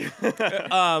have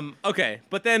any. Okay,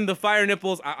 but then the fire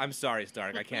nipples. I'm sorry,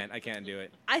 Stark. I can't do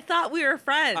it. I thought we were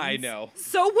friends. I know.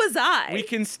 So was I. We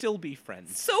can still be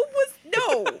friends. So was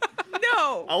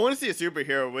no. I want to see a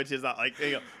superhero, which is like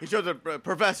he shows up,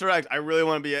 Professor X. I really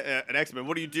want to be an X-Men.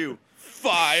 What do you do?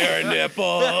 Fire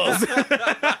nipples.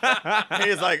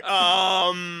 He's like,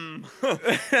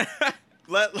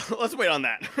 let's wait on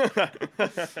that.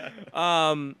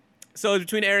 So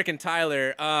between Eric and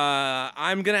Tyler,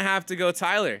 I'm gonna have to go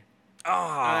Tyler.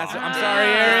 I'm sorry,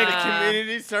 Eric. The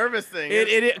community service thing.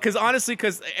 It because honestly,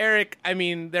 because Eric, I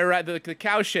mean, they're right. The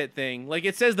cow shit thing, like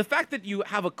it says, the fact that you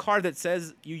have a card that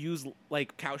says you use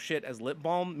like cow shit as lip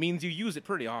balm means you use it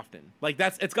pretty often. Like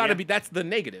it's got to Yeah. be that's the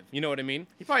negative. You know what I mean?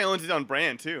 He probably owns his own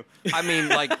brand too. I mean,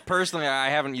 like personally, I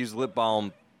haven't used lip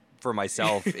balm for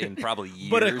myself in probably years.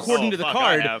 But according to the fuck, I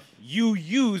card, have. you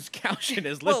use caution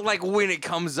as well, list. like when it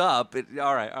comes up,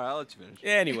 all right, I'll let you finish.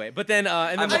 Anyway, but then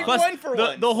and then I'm plus one for the,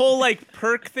 one. the whole like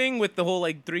perk thing with the whole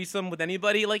like threesome with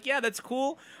anybody, like yeah, that's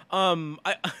cool.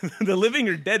 The living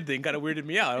or dead thing kind of weirded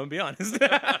me out. I'm gonna be honest,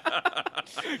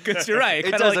 because you're right. It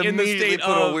Kinda does like in the immediately state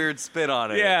put of, a weird spin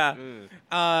on it. Yeah.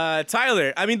 Mm.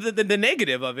 Tyler, I mean the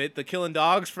negative of it, the killing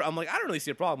dogs. I'm like I don't really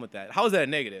see a problem with that. How is that a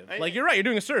negative? Like you're right, you're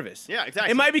doing a service. Yeah,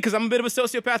 exactly. It might be because I'm a bit of a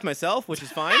sociopath myself, which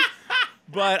is fine.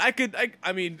 But I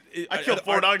killed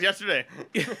 4 dogs yesterday.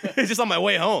 It's just on my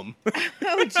way home.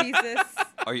 Oh Jesus!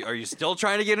 Are you still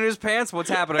trying to get in his pants? What's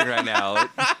happening right now?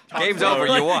 Game's over.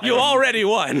 You won. You already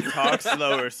won. Talk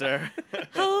slower, sir.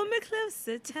 Hold me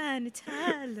closer, tiny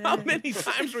Tyler. How many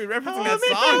times are we referencing that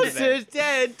song today?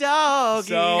 dead dog.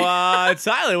 So,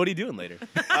 Tyler, what are you doing later?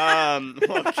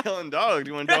 Well, killing dogs.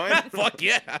 You want to join? Fuck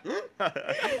yeah.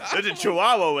 There's a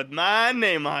chihuahua with my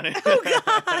name on it.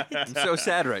 I'm so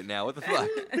sad right now. What the fuck?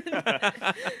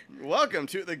 Welcome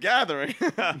to the gathering.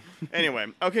 Anyway,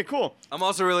 okay, cool. I'm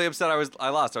also really upset I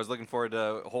lost. I was looking forward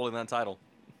to holding that title.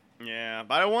 Yeah,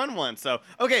 but I won one. So,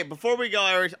 okay, before we go,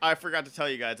 I forgot to tell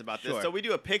you guys about this. Sure. So we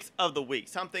do a picks of the week,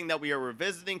 something that we are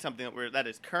revisiting, something that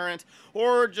is current,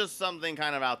 or just something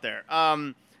kind of out there.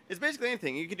 It's basically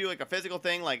anything. You could do like a physical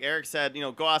thing, like Eric said.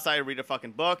 Go outside and read a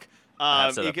fucking book.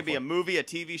 I've said It that could be a before. movie, a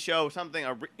TV show, something.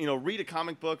 Read a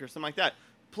comic book or something like that.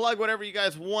 Plug whatever you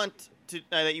guys want to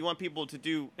that you want people to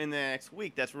do in the next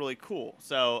week. That's really cool.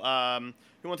 So,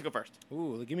 who wants to go first?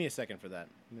 Ooh, give me a second for that.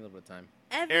 Give me a little bit of time.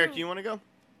 Eric, you want to go?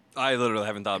 I literally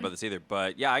haven't thought about this either,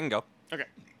 but yeah, I can go. Okay.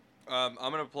 I'm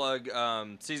gonna plug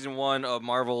season 1 of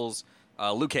Marvel's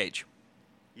Luke Cage.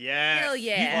 Yes. Hell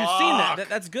yeah. You've seen that.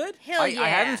 That's good? Hell yeah! I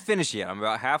haven't finished yet. I'm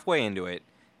about halfway into it.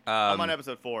 I'm on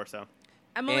episode 4, so.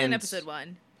 I'm only in and- episode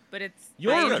 1, but it's I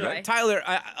Your enjoy. Tyler,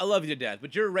 I love you to death,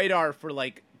 but your radar for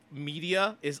like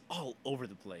media is all over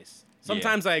the place.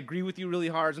 Sometimes I agree with you really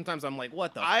hard. Sometimes I'm like,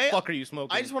 what the fuck are you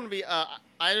smoking? I just want to be.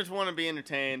 I just want to be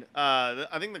entertained. I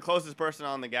think the closest person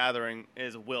on the gathering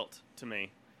is Wilt to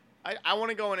me. I want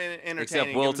to go and entertain.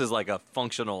 Except Wilt is like a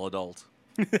functional adult.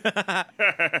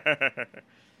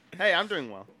 Hey, I'm doing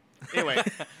well. Anyway,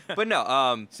 But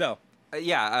no, So,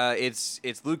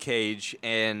 it's Luke Cage,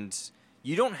 and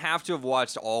you don't have to have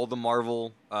watched all the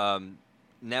Marvel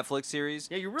Netflix series.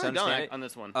 yeah, you to really understand don't it. on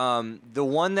this one. The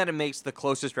one that it makes the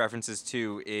closest references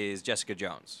to is Jessica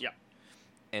Jones. Yeah.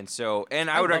 And so, and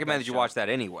I I would love recommend that that you show. watch that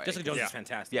anyway. Jessica Jones Yeah. is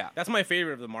fantastic. Yeah. That's my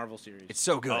favorite of the Marvel series. It's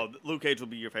so good. Oh, Luke Cage will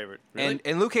be your favorite. And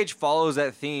Luke Cage follows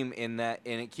that theme in that,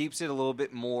 and it keeps it a little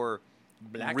bit more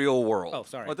Black? real world. Oh,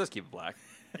 sorry. Well, it does keep it black.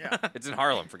 Yeah. It's in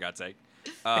Harlem, for God's sake.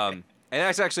 And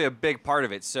that's actually a big part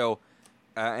of it. So,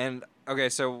 to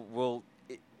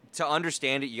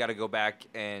understand it, you got to go back,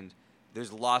 and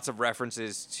there's lots of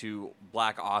references to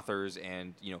black authors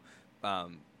and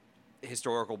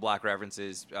historical black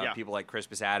references. Yeah. People like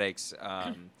Crispus Attucks,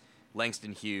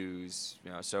 Langston Hughes.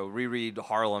 So reread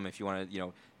Harlem if you want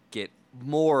to get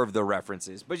more of the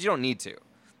references, but you don't need to.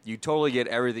 You totally get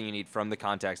everything you need from the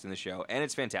context in the show, and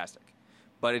it's fantastic.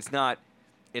 But it's not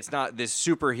this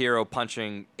superhero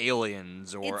punching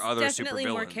aliens or It's other definitely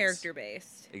more supervillains. character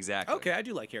based. Exactly. Okay, I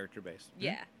do like character based.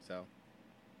 Yeah. So,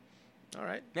 all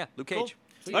right. Yeah, Luke Cool. Cage.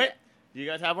 All right. Do you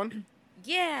guys have one?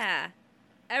 Yeah.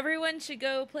 Everyone should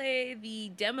go play the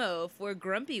demo for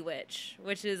Grumpy Witch,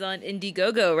 which is on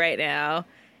Indiegogo right now.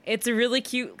 It's a really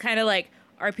cute kind of like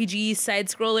RPG side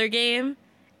scroller game.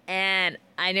 And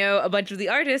I know a bunch of the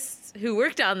artists who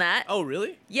worked on that. Oh,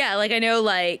 really? Yeah, like I know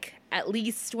like at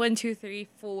least 4 of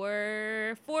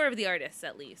the artists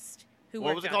at least who What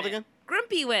worked was it on called again?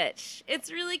 Grumpy Witch.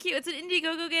 It's really cute. It's an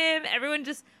Indiegogo game. Everyone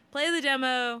just play the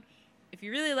demo. If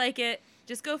you really like it,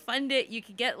 just go fund it. You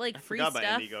could get like free Forgot stuff.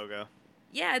 about Indiegogo.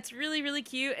 Yeah, it's really, really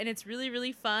cute, and it's really,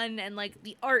 really fun, and, like,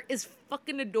 the art is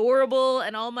fucking adorable,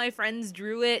 and all my friends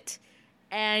drew it,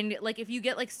 and, like, if you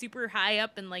get, like, super high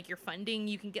up in, like, your funding,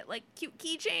 you can get, like, cute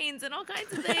keychains and all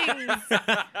kinds of things.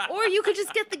 Or you could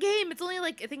just get the game. It's only,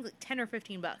 like, I think, like, 10 or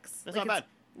 15 bucks. That's like, not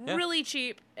bad. Yeah. Really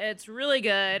cheap. It's really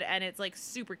good, and it's, like,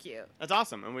 super cute. That's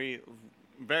awesome, and we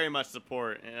very much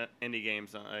support indie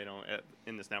games,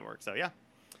 in this network. So yeah.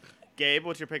 Gabe,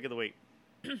 what's your pick of the week?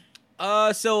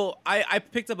 So I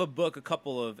picked up a book a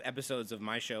couple of episodes of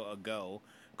my show ago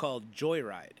called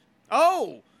Joyride.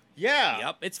 Oh, yeah.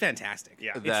 Yep, it's fantastic.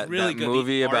 Yeah. It's That really good.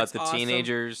 movie about art's the awesome.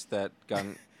 teenagers that got.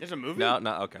 There's a movie? No,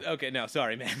 okay. Okay, no,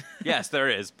 sorry, man. Yes, there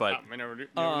is, but I never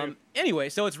knew. Anyway,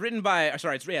 so it's written by it's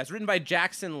written by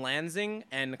Jackson Lansing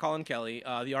and Colin Kelly.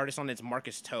 The artist on it's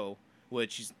Marcus Toe,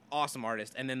 which she's an awesome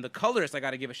artist. And then the colorist I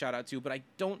got to give a shout out to, but I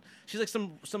don't. She's like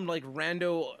some like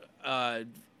rando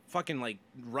fucking like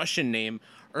Russian name,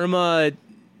 Irma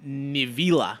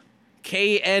Nivila.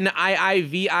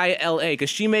 Kniivila, because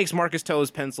she makes Marcus Toe's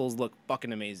pencils look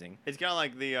fucking amazing. It's kind of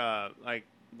like the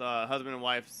husband and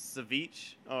wife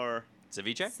ceviche or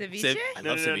Ceviche? Ceviche? I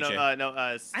love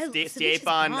ceviche. ceviche's Stiepan.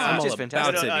 bomb. I'm all Ceviche's about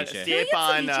fantastic. ceviche. Can we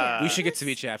get ceviche? We should get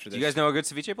ceviche after Do this. you guys know a good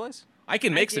ceviche place? I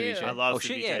can make I do. ceviche. I love Oh, ceviche.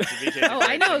 shit, yeah. Ceviche is Oh, I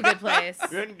great know a thing. good place.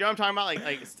 You know what I'm talking about?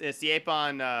 Like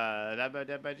Stiepan.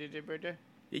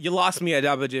 You lost me at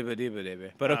Dabba Jibba Dibba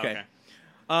Dibba, but Oh, okay.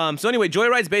 So anyway,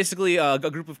 Joyride's basically a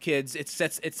group of kids. It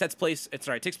takes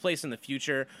place in the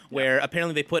future where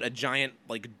apparently they put a giant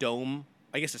like dome,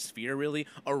 I guess a sphere really,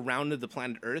 around the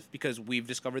planet Earth because we've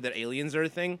discovered that aliens are a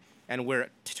thing and we're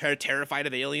terrified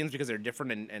of aliens because they're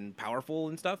different and powerful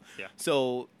and stuff. Yeah.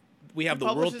 So we have Who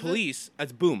the World publishes Police.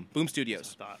 That's Boom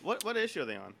Studios. What issue are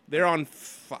they on? They're on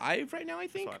 5 right now, I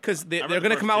think, 5. because I they're read going the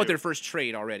to first come out with 2. their first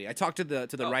trade already. I talked to the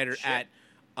Oh, writer shit.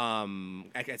 at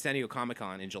San Diego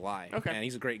Comic-Con in July, Okay. and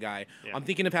he's a great guy. Yeah. I'm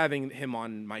thinking of having him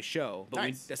on my show, but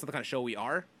Nice. that's not the kind of show we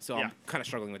are, so Yeah. I'm kind of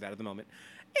struggling with that at the moment.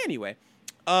 Anyway,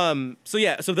 so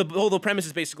the whole premise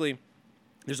is basically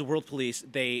there's a world police.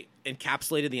 They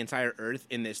encapsulated the entire Earth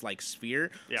in this like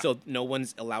sphere, Yeah. so no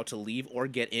one's allowed to leave or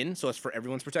get in. So it's for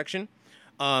everyone's protection.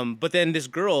 But then this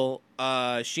girl,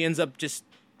 she ends up just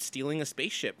stealing a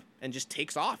spaceship and just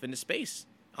takes off into space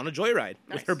on a joyride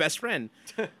with her Nice. best friend.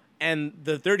 And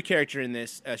the third character in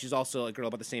this, she's also a girl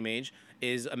about the same age,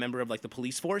 is a member of like the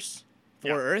police force for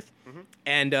Yeah. Earth,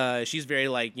 and she's very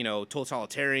like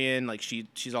totalitarian. Like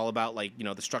she's all about like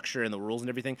the structure and the rules and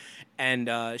everything.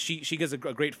 And she gives a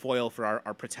great foil for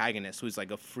our protagonist, who's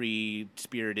like a free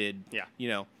spirited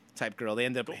type girl. They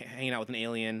end up hanging out with an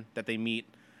alien that they meet,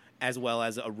 as well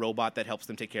as a robot that helps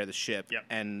them take care of the ship. Yep.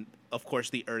 And of course,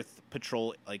 the Earth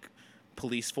Patrol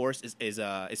police force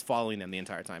is following them the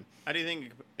entire time. How do you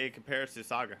think it compares to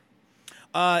Saga?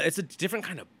 It's a different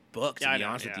kind of book, to Yeah, I be know,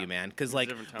 honest with yeah. you, man. Because It's a like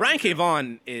different tone, Brian K. too.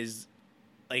 Vaughan is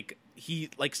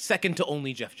second to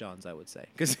only Jeff Johns, I would say,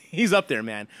 because he's up there,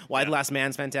 man. Why the Yeah. Last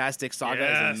Man's fantastic. Saga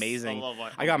Yes, is amazing. I love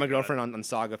Why- I got oh my my girlfriend on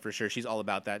Saga for sure. She's all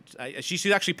about that. She's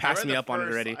actually passed me up on it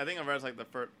already. I think I've read like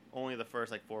only the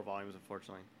first like 4 volumes,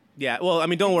 unfortunately. Yeah, well, I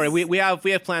mean, don't worry. We have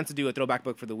plans to do a throwback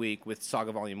book for the week with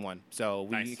Saga Volume 1, so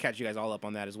we Nice. can catch you guys all up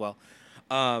on that as well.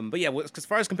 But yeah, as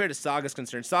far as compared to Saga's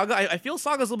concerned, Saga, I feel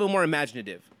Saga's a little bit more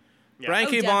imaginative. Yeah. Brian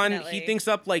Oh, K. Vaughan, definitely. he thinks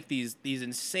up like these That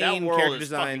insane world character is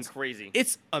designs. fucking crazy.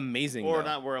 It's amazing. Or though.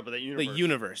 not world, but the universe. The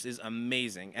universe is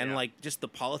amazing, and Yeah. like just the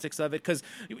politics of it. Because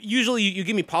usually you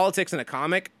give me politics in a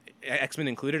comic, X-Men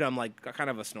included, I'm like kind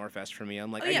of a snore fest for me.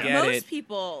 I'm like, Oh I yeah, get most it.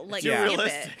 people like too skip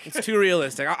realistic. it. It's too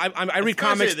realistic. I read Especially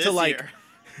comics this to like. year.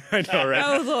 I know, right?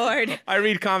 Oh Lord. I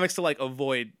read comics to like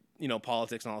avoid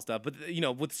politics and all that stuff. But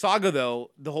with Saga though,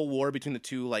 the whole war between the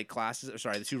two like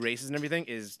the two races and everything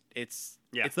it's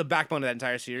the backbone of that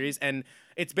entire series, and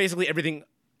it's basically everything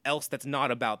else that's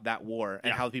not about that war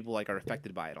and Yeah. how people like are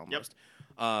affected by it almost.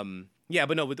 Yeah,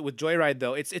 but no, with Joyride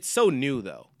though, it's so new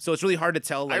though, so it's really hard to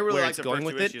tell like I really where like it's the going first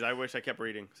with 2 it. issues. I wish I kept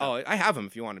reading. So. Oh, I have them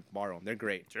if you want to borrow them. They're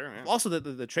great. Sure, yeah. Also,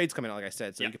 the trade's coming out, like I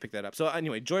said, so Yeah. you can pick that up. So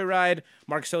anyway, Joyride,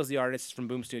 Mark So's the artist from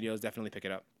Boom Studios. Definitely pick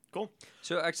it up. Cool.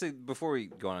 So actually, before we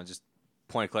go on, just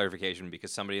point of clarification,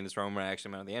 because somebody in this room might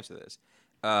actually know the answer to this.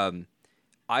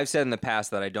 I've said in the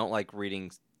past that I don't like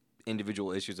reading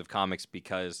individual issues of comics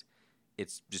because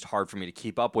it's just hard for me to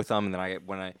keep up with them, and then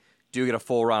when I do get a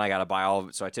full run, I got to buy all of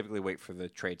it. So I typically wait for the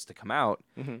trades to come out.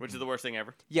 Which is the worst thing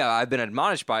ever. Yeah, I've been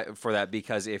admonished for that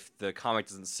because if the comic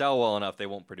doesn't sell well enough, they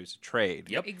won't produce a trade.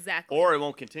 Yep. Exactly. Or it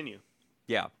won't continue.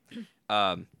 Yeah.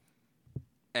 And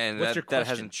What's your that question?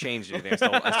 hasn't changed anything. I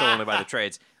still only buy the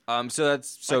trades. My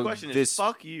question is, this,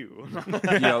 fuck you.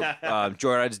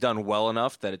 Joyride's done well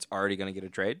enough that it's already going to get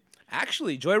a trade.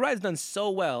 Actually, Joyride's done so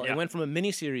well. Yeah. It went from a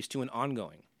miniseries to an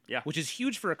ongoing. Yeah. Which is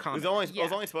huge for a It comic. was Yeah.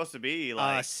 only supposed to be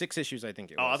like. 6 issues, I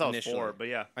think it Oh, I was. thought it was initially. 4, but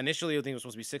yeah. Initially, I think it was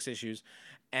supposed to be 6 issues,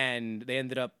 and they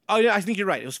ended up. Oh yeah, I think you're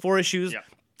right. It was 4 issues. Yeah.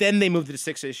 Then they moved it to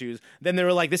 6 issues. Then they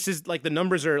were like, "This is like the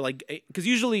numbers are like," because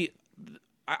usually,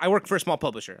 I work for a small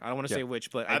publisher. I don't want to say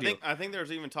which, but I do. I think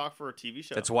there's even talk for a TV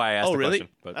show. That's why I asked Oh, the really?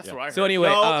 question. But, That's yeah. what I heard. So anyway,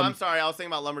 no, um, I'm sorry. I was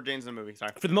thinking about Lumberjanes in the movie.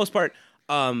 Sorry. For the most part,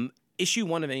 issue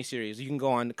 1 of any series, you can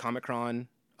go on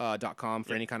comiccron.com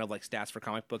for any kind of like stats for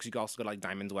comic books. You can also go to like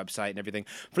Diamond's website and everything.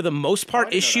 For the most part,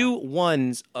 didn't know issue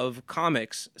 1s of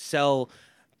comics sell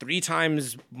 3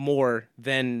 times more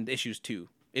than issues 2.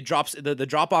 It drops the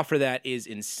drop off for that is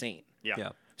insane. Yeah. Yeah.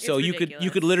 So you could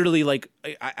ridiculous. literally like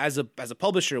as a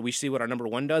publisher, we see what our number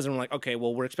 1 does, and we're like, okay,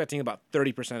 well, we're expecting about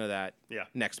 30% of that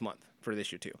next month for this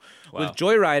issue 2. Wow. With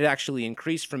Joyride, it actually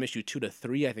increased from issue 2 to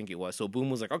 3, I think it was. So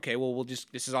Boom was like, okay, well, this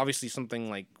is obviously something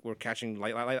like we're catching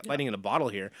lightning in a bottle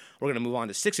here. We're gonna move on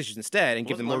to 6 issues instead and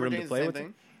give them more room to play with.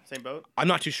 Same boat. I'm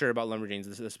not too sure about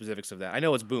Lumberjanes, the specifics of that. I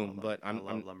know it's Boom, but I I'm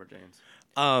love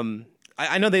Lumberjanes.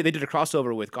 I know they did a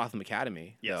crossover with Gotham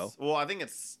Academy. Yes. Though. Well, I think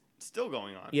it's still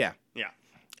going on. Yeah. Yeah.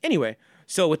 Anyway,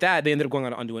 so with that, they ended up going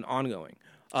on to an ongoing.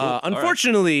 All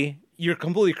Unfortunately, you're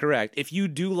completely correct. If you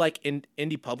do like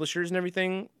indie publishers and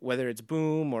everything, whether it's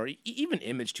Boom or even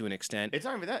Image to an extent, It's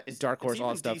not even that. It's Dark Horse, it's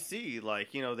all even that stuff. DC,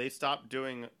 like, they stopped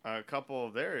doing a couple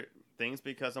of their things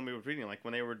because somebody was reading, like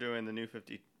when they were doing the New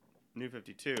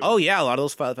 52. oh yeah, a lot of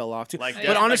those fell off too. Like,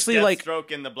 but honestly, like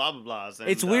Deathstroke and the blah blah blahs. And,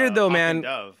 it's weird though, Hawk man. and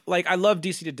Dove. Like I love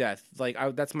DC to death. Like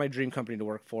that's my dream company to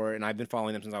work for, and I've been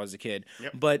following them since I was a kid.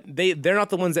 Yep. But they're not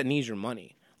the ones that need your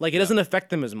money. Like it doesn't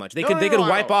affect them as much. They No, could no, they could no, I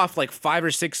wipe know. off like 5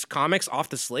 or 6 comics off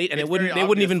the slate, and It's they wouldn't very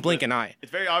even obvious blink with- an eye.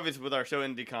 It's very obvious with our show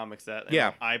Indie Comics that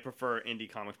Yeah. I prefer indie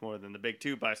comics more than the big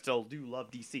two, but I still do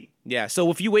love DC. Yeah, so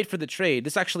if you wait for the trade,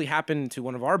 this actually happened to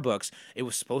one of our books. It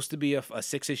was supposed to be a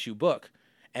 6-issue book,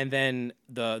 and then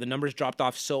the numbers dropped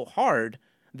off so hard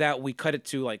that we cut it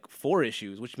to like 4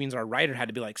 issues, which means our writer had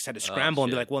to be like set to scramble and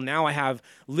be shit. like, well, now I have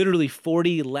literally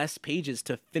 40 less pages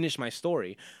to finish my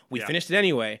story. We Yeah. finished it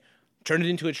anyway. Turned it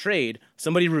into a trade.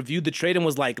 Somebody reviewed the trade and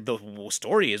was like, the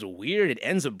story is weird. It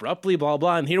ends abruptly, blah,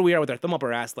 blah. And here we are with our thumb up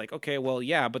our ass, like, okay, well,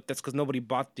 yeah, but that's because nobody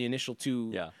bought the initial 2.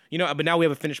 Yeah. But now we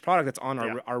have a finished product that's on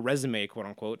Yeah. our resume, quote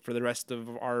unquote, for the rest of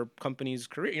our company's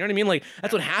career. You know what I mean? Like,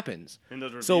 that's what happens. And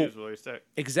those reviews So- really stick.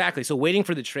 Exactly. So waiting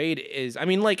for the trade is, I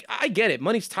mean, like, I get it.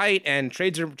 Money's tight and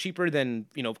trades are cheaper than,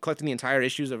 collecting the entire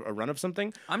issues of a run of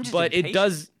something. I'm just But it impatient.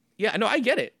 does, yeah, no, I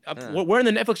get it. We're in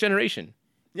the Netflix generation.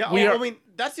 Yeah, We are- I mean,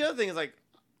 that's the other thing is like,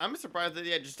 I'm surprised that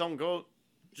just don't go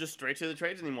just straight to the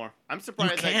trades anymore. I'm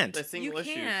surprised can't. that the single You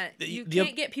issues. can't. The- You the-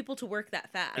 can't get people to work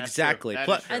that fast. That's Exactly. true. That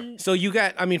Plus- is true. And So you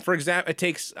got, I mean, for example, it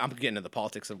takes, I'm getting into the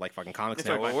politics of like fucking comics It's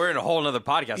now. all Well, we're in a whole nother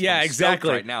podcast. Yeah, I'm stoked exactly.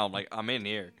 Right now, I'm like, I'm in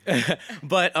here.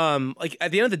 But like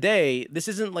at the end of the day, this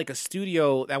isn't like a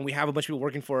studio that we have a bunch of people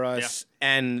working for us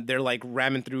and they're like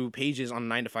ramming through pages on a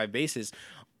 9 to 5 basis.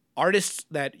 Artists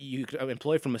that you could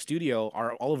employ from a studio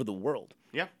are all over the world.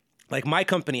 Yeah. Like my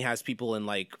company has people in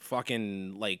like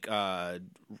fucking like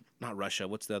not Russia.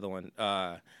 What's the other one?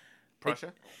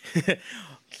 Prussia?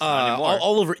 anymore.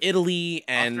 All over Italy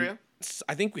and Austria?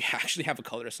 I think we actually have a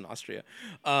colorist in Austria.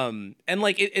 And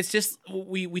like it's just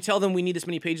we tell them we need this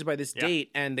many pages by this Yeah.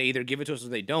 date, and they either give it to us or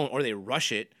they don't, or they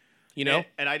rush it. You know,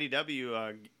 At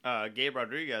IDW, Gabe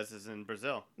Rodriguez is in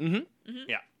Brazil.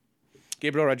 Yeah.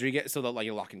 Gabriel Rodriguez. So the like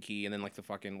Lock and Key, and then like the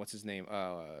fucking what's his name?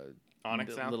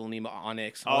 Onyx now? Little Nemo,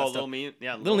 Onyx. all that Oh, stuff. Little Nemo.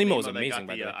 Yeah, Little Nemo is they got amazing,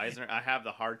 by the way. Eisner. I have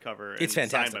the hardcover. It's and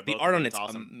signed by fantastic. The both art of on them. it's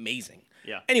awesome. amazing.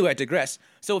 Yeah. Anyway, I digress.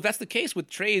 So if that's the case with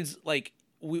trades, like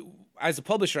we, as a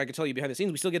publisher, I can tell you behind the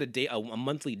scenes, we still get a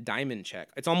monthly diamond check.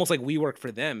 It's almost like we work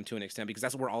for them to an extent because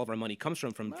that's where all of our money comes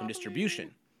from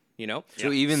distribution. You know.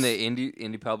 So even the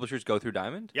indie publishers go through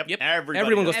Diamond? Yep. Yep. Everybody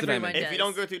Everyone goes does. to Everyone diamond. If you does.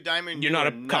 don't go through Diamond, You're not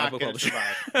a comic book gonna publisher.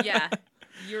 survive. yeah,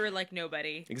 you're like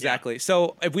nobody. Exactly.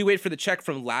 So if we wait for the check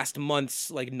from last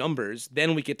month's like numbers,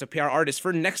 then we get to pay our artists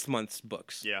for next month's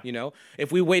books. Yeah. You know,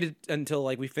 if we waited until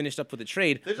like we finished up with the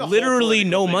trade, There's a whole literally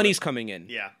political no thing money's with- coming in.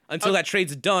 Yeah. Until that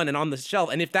trade's done and on the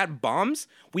shelf. And if that bombs,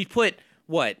 we put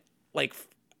what like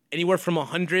anywhere from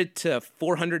 100 to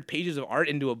 400 pages of art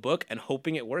into a book and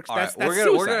hoping it works. All right, That's we're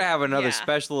suicide. gonna have another Yeah.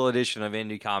 special edition of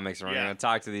Indie Comics, and we're Yeah. gonna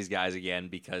talk to these guys again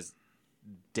because,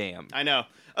 damn. I know.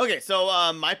 Okay,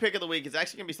 so my pick of the week is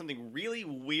actually going to be something really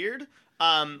weird.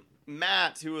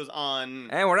 Matt, who was on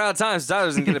And we're out of time, so Tyler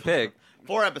doesn't get a pick.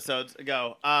 4 episodes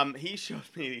ago, he showed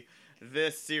me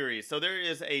this series. So there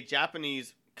is a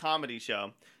Japanese comedy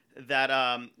show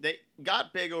that they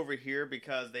got big over here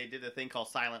because they did a thing called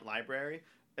Silent Library.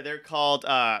 They're called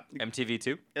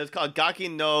MTV2. it was called Gaki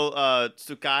no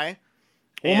Tsukai.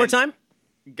 One more And- time?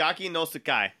 Gaki no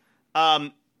Tsukai.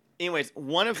 Anyways,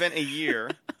 one event a year.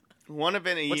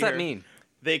 What's that mean?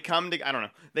 They come to I don't know.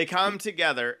 They come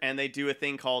together and they do a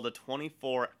thing called a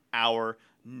 24-hour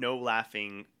no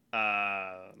laughing.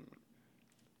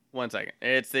 1 second.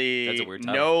 It's the That's a weird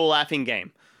title. no laughing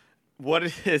game. What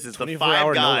it is the 5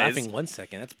 24-hour no guys. laughing 1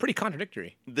 second. That's pretty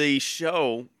contradictory. The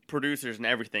show producers and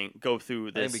everything go through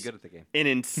I think this be good at the game. an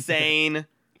insane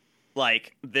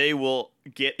like they will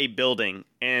get a building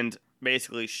and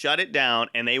basically shut it down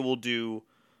and they will do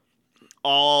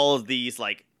all of these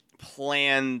like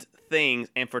planned things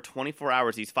and for 24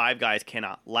 hours these 5 guys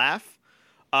cannot laugh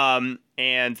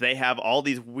And they have all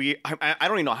these weird. I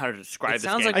don't even know how to describe It this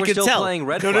sounds game. like we're can still tell. playing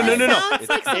Red No, Flag. no. Sounds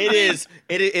like something.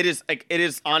 It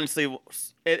is honestly.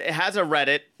 It has a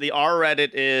Reddit. The R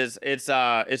Reddit is it's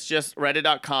just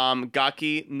reddit.com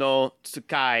gaki no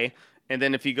tsukai. And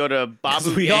then if you go to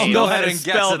Babu We all Games- know Go how ahead to and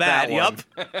guess spell at that. that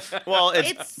Yup. well,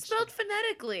 It's spelled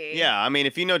phonetically. yeah. I mean,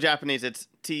 if you know Japanese, it's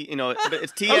T. But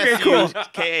it's T Okay, S cool. U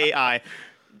K A I.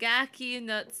 Gaki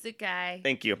no Tsukai.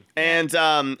 Thank you. And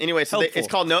anyway, so Helpful. it's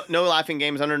called No Laughing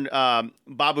Games under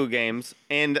Babu Games,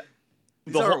 and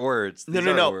These aren't words. No, These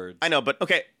no, aren't no. Words. I know, but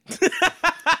okay.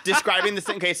 Describing this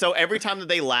thing. Okay, so every time that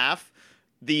they laugh,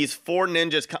 these 5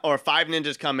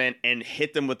 ninjas come in and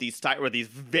hit them with these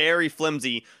very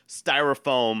flimsy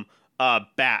styrofoam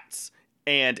bats,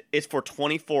 and it's for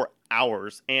 24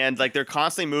 hours, and like they're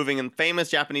constantly moving. And famous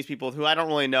Japanese people who I don't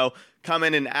really know come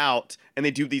in and out, and they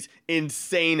do these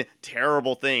insane,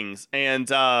 terrible things, and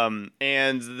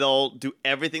they'll do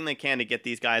everything they can to get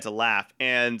these guys to laugh,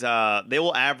 and they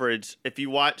will average, if you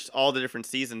watch all the different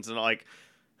seasons, and like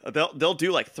they'll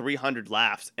do like 300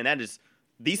 laughs, and that is.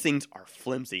 These things are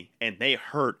flimsy and they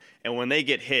hurt, and when they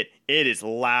get hit, it is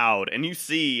loud, and you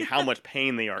see how much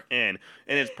pain they are in,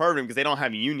 and it's perfect because they don't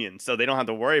have unions, so they don't have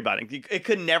to worry about it. It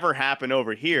could never happen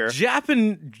over here.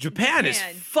 Japan is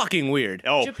Japan. fucking weird.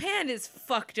 Oh, Japan is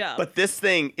fucked up. but this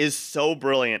thing is so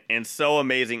brilliant and so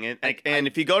amazing, and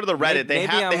if you go to the Reddit, they maybe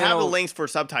have I'm the gonna- links for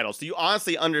subtitles, so you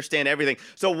honestly understand everything.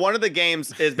 So one of the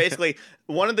games is basically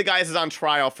one of the guys is on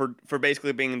trial for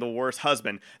basically being the worst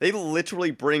husband. They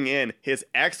literally bring in his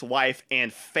ex-wife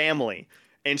and family,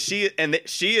 and she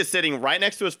is sitting right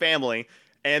next to his family.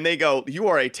 And they go, "You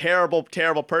are a terrible,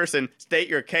 terrible person. State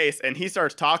your case." And he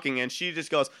starts talking, and she just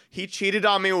goes, "He cheated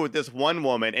on me with this one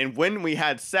woman, and when we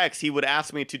had sex, he would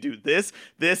ask me to do this,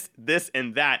 this, this,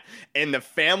 and that." And the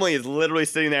family is literally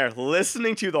sitting there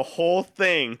listening to the whole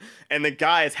thing, and the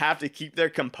guys have to keep their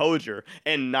composure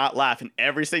and not laugh. And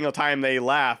every single time they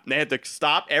laugh, they have to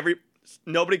stop.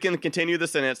 Nobody can continue the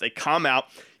sentence. They come out,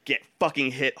 get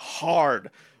fucking hit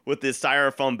hard with this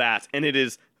styrofoam bats, and it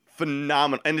is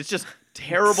phenomenal. And it's just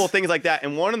terrible things like that.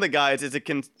 And one of the guys is a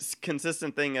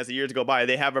consistent thing as the years go by.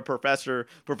 They have a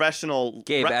professional.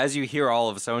 Gabe, as you hear all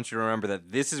of us, I want you to remember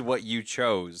that this is what you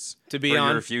chose To be for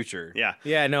on. your future. Yeah.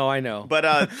 Yeah, no, I know.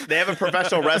 But they have a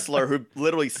professional wrestler who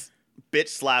literally bitch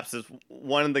slaps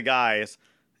one of the guys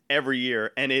every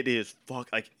year, and it is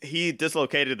he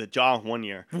dislocated the jaw one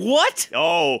year. What?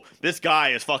 Oh, this guy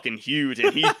is fucking huge,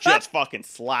 and he just fucking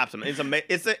slaps him.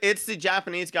 It's the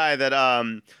Japanese guy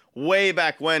that way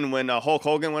back when Hulk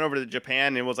Hogan went over to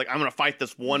Japan and was like, "I'm gonna fight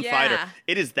this one Yeah. fighter."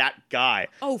 It is that guy.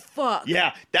 oh fuck.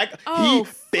 Yeah, Oh,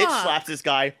 he bitch fuck. slaps this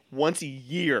guy once a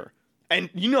year, and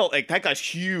like that guy's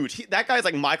huge. That guy's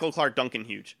like Michael Clark Duncan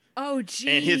huge. Oh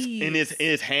jeez. And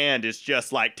his hand is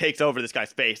just like takes over this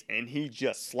guy's face, and he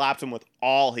just slaps him with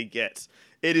all he gets.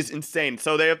 It is insane.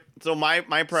 So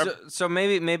my prep. So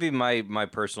maybe my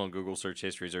personal Google search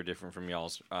histories are different from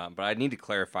y'all's, but I need to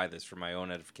clarify this for my own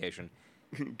edification.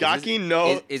 Gaki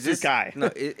no is this Tsukai. No,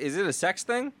 is it a sex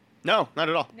thing? No, not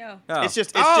at all. No.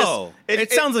 Oh.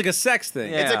 It sounds like a sex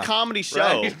thing. Yeah. It's a comedy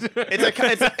show. Right.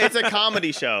 It's a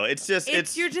comedy show. It's just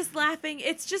You're just laughing.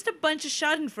 It's just a bunch of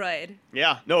Schadenfreude.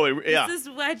 yeah. No, yeah. This is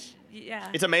what. Yeah.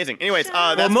 It's amazing. Anyways,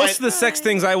 Well, that's Most of my, the sex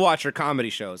things I watch are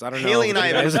comedy shows. I don't know. Haley and if I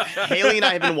you have guys- Haley and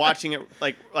I have been watching it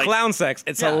like clown sex.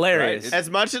 It's Yeah, hilarious. right. as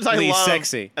much as I Really love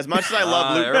sexy. as much as I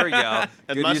love Luke. There we go. As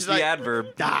Good much use as of the I- adverb.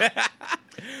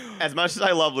 As much as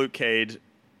I love Luke Cage,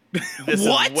 this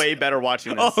What? is way better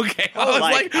watching this. Oh, okay. I was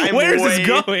like, I'm where's this way-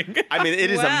 going? I mean, it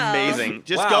is Wow. amazing.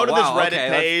 Just Wow, go to this wow, Reddit okay,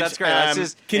 page. that's great. That's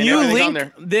just- Can and you everything's on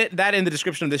link there. that in the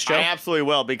description of this show? I absolutely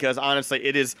will, because honestly,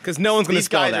 it is 'Cause no one's gonna These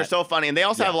spell guys that. are so funny, and they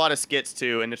also have a lot of skits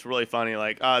too, and it's really funny.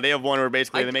 Like they have one where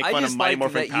basically they make fun of just Mighty like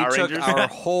Morphin that Power you took Rangers. our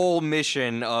whole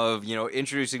mission of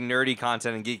introducing nerdy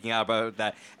content and geeking out about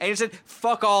that, and you said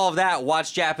fuck all of that.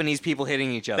 Watch Japanese people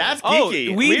hitting each other. That's Oh,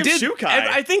 geeky. we have did. Shukai.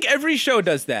 I think every show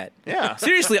does that. Yeah.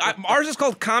 Seriously, ours is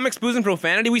called Comics, Booze, and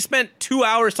Profanity. We spent 2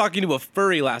 hours talking to a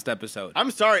furry last episode.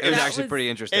 I'm sorry. it was That actually was- pretty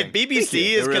interesting. If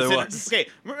BBC is It really considered was. okay,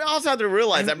 we also have to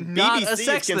realize that Not BBC a sex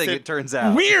is thing, considered it turns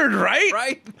out. Weird, right?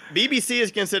 right? BBC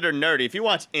is considered nerdy. If you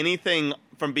watch anything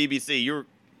from BBC, you're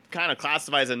kind of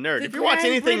classified as a nerd. The If you watch Grand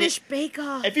anything, British Bake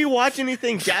Off. if you watch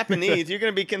anything Japanese, you're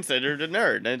going to be considered a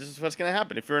nerd. That's just what's going to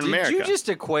happen if you're in Did America. you just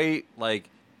equate like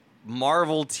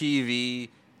Marvel TV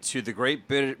to the Great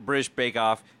British Bake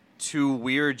Off to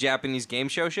weird Japanese game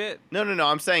show shit? No.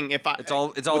 I'm saying if I It's all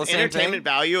with the same entertainment thing?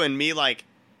 value and me like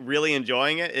really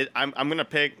enjoying it. I'm going to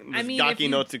pick this I mean, Gaki if you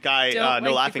no Tsukai don't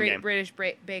no like laughing the Great game. British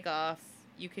Bake Off,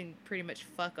 you can pretty much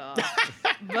fuck off.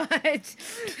 But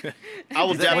I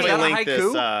will Is that- was definitely that a link this.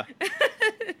 haiku?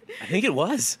 I think it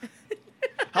was.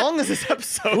 How long is this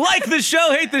episode? Like the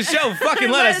show, hate the show. Fucking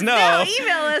let us know.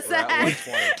 Email us We're at at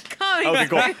 120. comic Okay,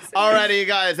 cool. Box. Alrighty, you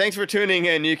guys. Thanks for tuning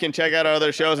in. You can check out our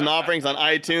other shows and offerings on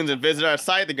iTunes and visit our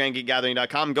site,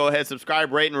 thegrandgeekgathering.com. Go ahead,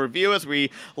 subscribe, rate, and review us.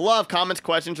 We love comments,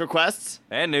 questions, requests.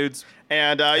 And nudes.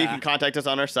 And you can contact us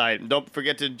on our site. Don't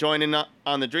forget to join in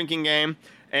on the drinking game.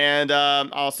 And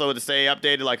also to stay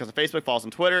updated, like us on Facebook, follow us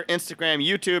on Twitter, Instagram,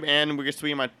 YouTube, and we can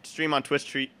stream on Twitch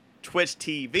TV. Twitch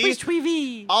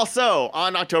TV. Also,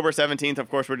 on October 17th,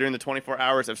 of course, we're doing the 24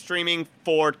 hours of streaming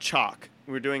for Chalk.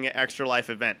 We're doing an Extra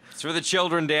Life event. It's for the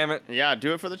children, damn it. Yeah,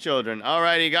 do it for the children.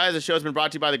 Alrighty, guys. The show's been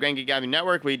brought to you by the Grand Geek Gathering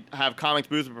Network. We have Comics,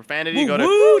 Booze, and Profanity. Go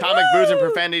to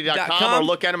comicsboozeandprofanity.com or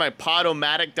look at them at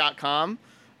podomatic.com.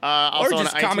 Also Or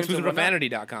just on iTunes and whatnot.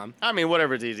 comicsboozeandprofanity.com. I mean,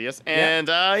 whatever's easiest. Yeah. And,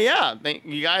 yeah, thank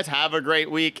you guys. Have a great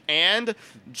week. And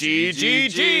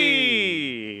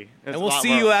GGG. And we'll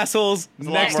see you assholes It's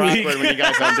a next lot more week. awkward when you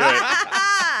guys don't do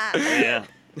it. Yeah.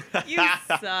 You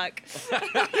suck.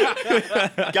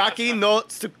 Gaki no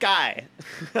Tsukai.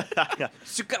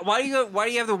 Why do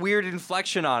you have the weird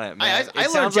inflection on it, man? I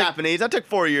learned Japanese. I took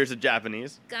 4 years of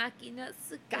Japanese. Gaki no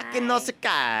Gaki no Tsukai.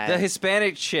 Tsukai. The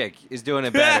Hispanic chick is doing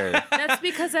it better. That's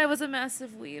because I was a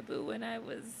massive weeaboo when I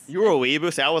was You were a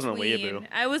weeaboo? See, I wasn't a tween. weeaboo.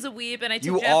 I was a weeb and I took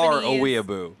You Japanese. are a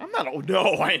weeaboo. I'm not.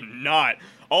 No, I'm not.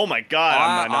 Oh my God,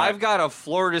 I'm not. I've got a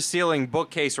floor-to-ceiling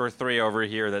bookcase or 3 over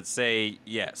here that say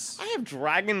yes. I have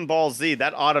Dragon Ball Z.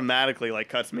 That automatically like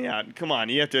cuts me out. Come on,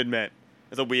 you have to admit,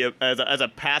 as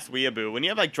a past weeaboo, when you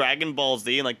have like Dragon Ball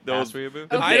Z and like those. Past weeaboo?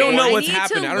 Okay, I don't know I what's need to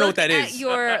happening. I don't know what look that at is.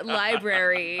 your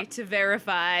library to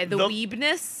verify the The-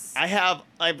 weebness. I have.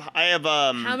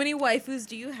 How many waifus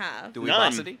do you have? Do we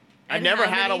None. bossity? I've And never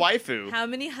how had a many- waifu. How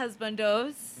many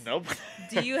husbandos Nope.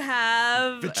 do you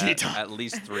have? Vegeta. At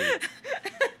least 3.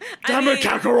 Damn it,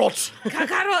 Kakarot.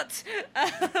 Kakarot.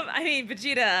 I mean,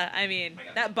 Vegeta. I mean,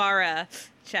 that Bara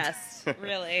chest.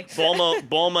 Really.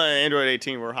 Bulma and Android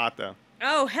 18 were hot though.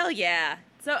 Oh, hell yeah.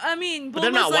 So, I mean, But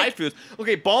they're not Bulma's like, waifus.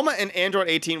 Okay, Bulma and Android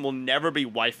 18 will never be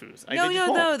waifus. Like, No, they just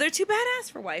no, won't. no. They're too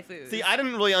badass for waifus. See, I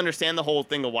didn't really understand the whole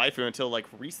thing of waifu until like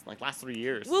recent, like last 3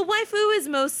 years. Well, waifu is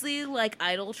mostly like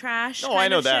idol trash. No, kind I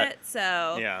know of that. Shit, so.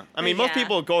 Yeah, I but mean, most yeah.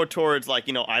 people go towards like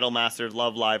Idol Masters,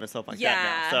 Love Live, and stuff like Yeah.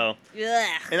 that now. So,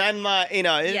 Ugh. and I'm not, it's,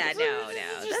 Yeah, no. it's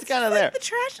That's just kind of like there. the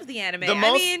trash of the anime. The most,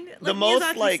 I mean, like the most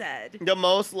Miyazaki like, said. the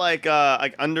most like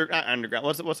underground.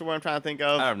 What's the word I'm trying to think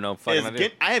of? I don't know. Fucking idea.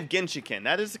 I have Genshiken.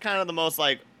 That is kind of the most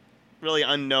like really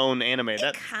unknown anime. It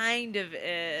That kind of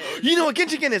is. you know what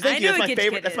Genshiken is? I Thank you. know That's my what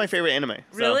favorite. Genshiken That's my is. favorite anime.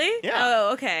 So, Really? yeah.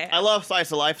 Oh, okay. I love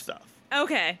slice of life stuff.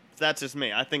 Okay. So that's just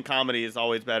me. I think comedy is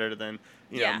always better than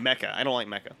Yeah. mecha. I don't like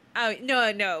mecha. Oh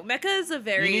no. Mecha is a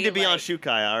very. You need to be on like,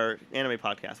 Shukai, our anime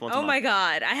podcast. Once a Oh month. my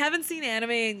god, I haven't seen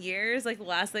anime in years. Like the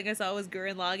last thing I saw was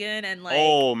Gurren Lagann and like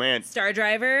Oh man, Star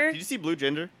Driver. did you see Blue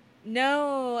Ginger?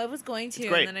 No, I was going to,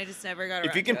 great. and then I just never got around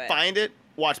If you can to it. find it,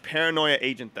 watch Paranoia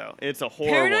Agent though. It's a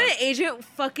horror Paranoia one. Agent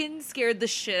fucking scared the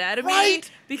shit out of me Right?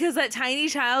 because that tiny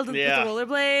child with Yeah. the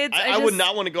rollerblades. I would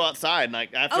not want to go outside.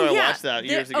 Like after Oh I yeah, watched that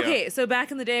years ago. Okay, so back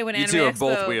in the day when You Anime two are Expo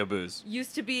both weeaboos.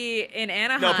 used to be in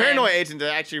Anaheim. No, Paranoia Agent is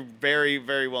actually very,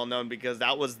 very well known because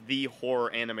that was the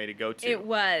horror anime to go to. It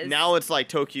was. Now it's like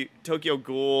Tokyo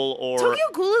Ghoul or. Tokyo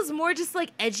Ghoul is more just like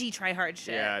edgy, try hard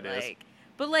shit. Yeah, it is.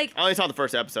 But like, I only saw the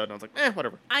first episode and I was like,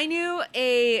 whatever. I knew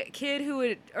a kid who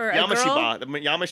would or a girl. Yamashiba.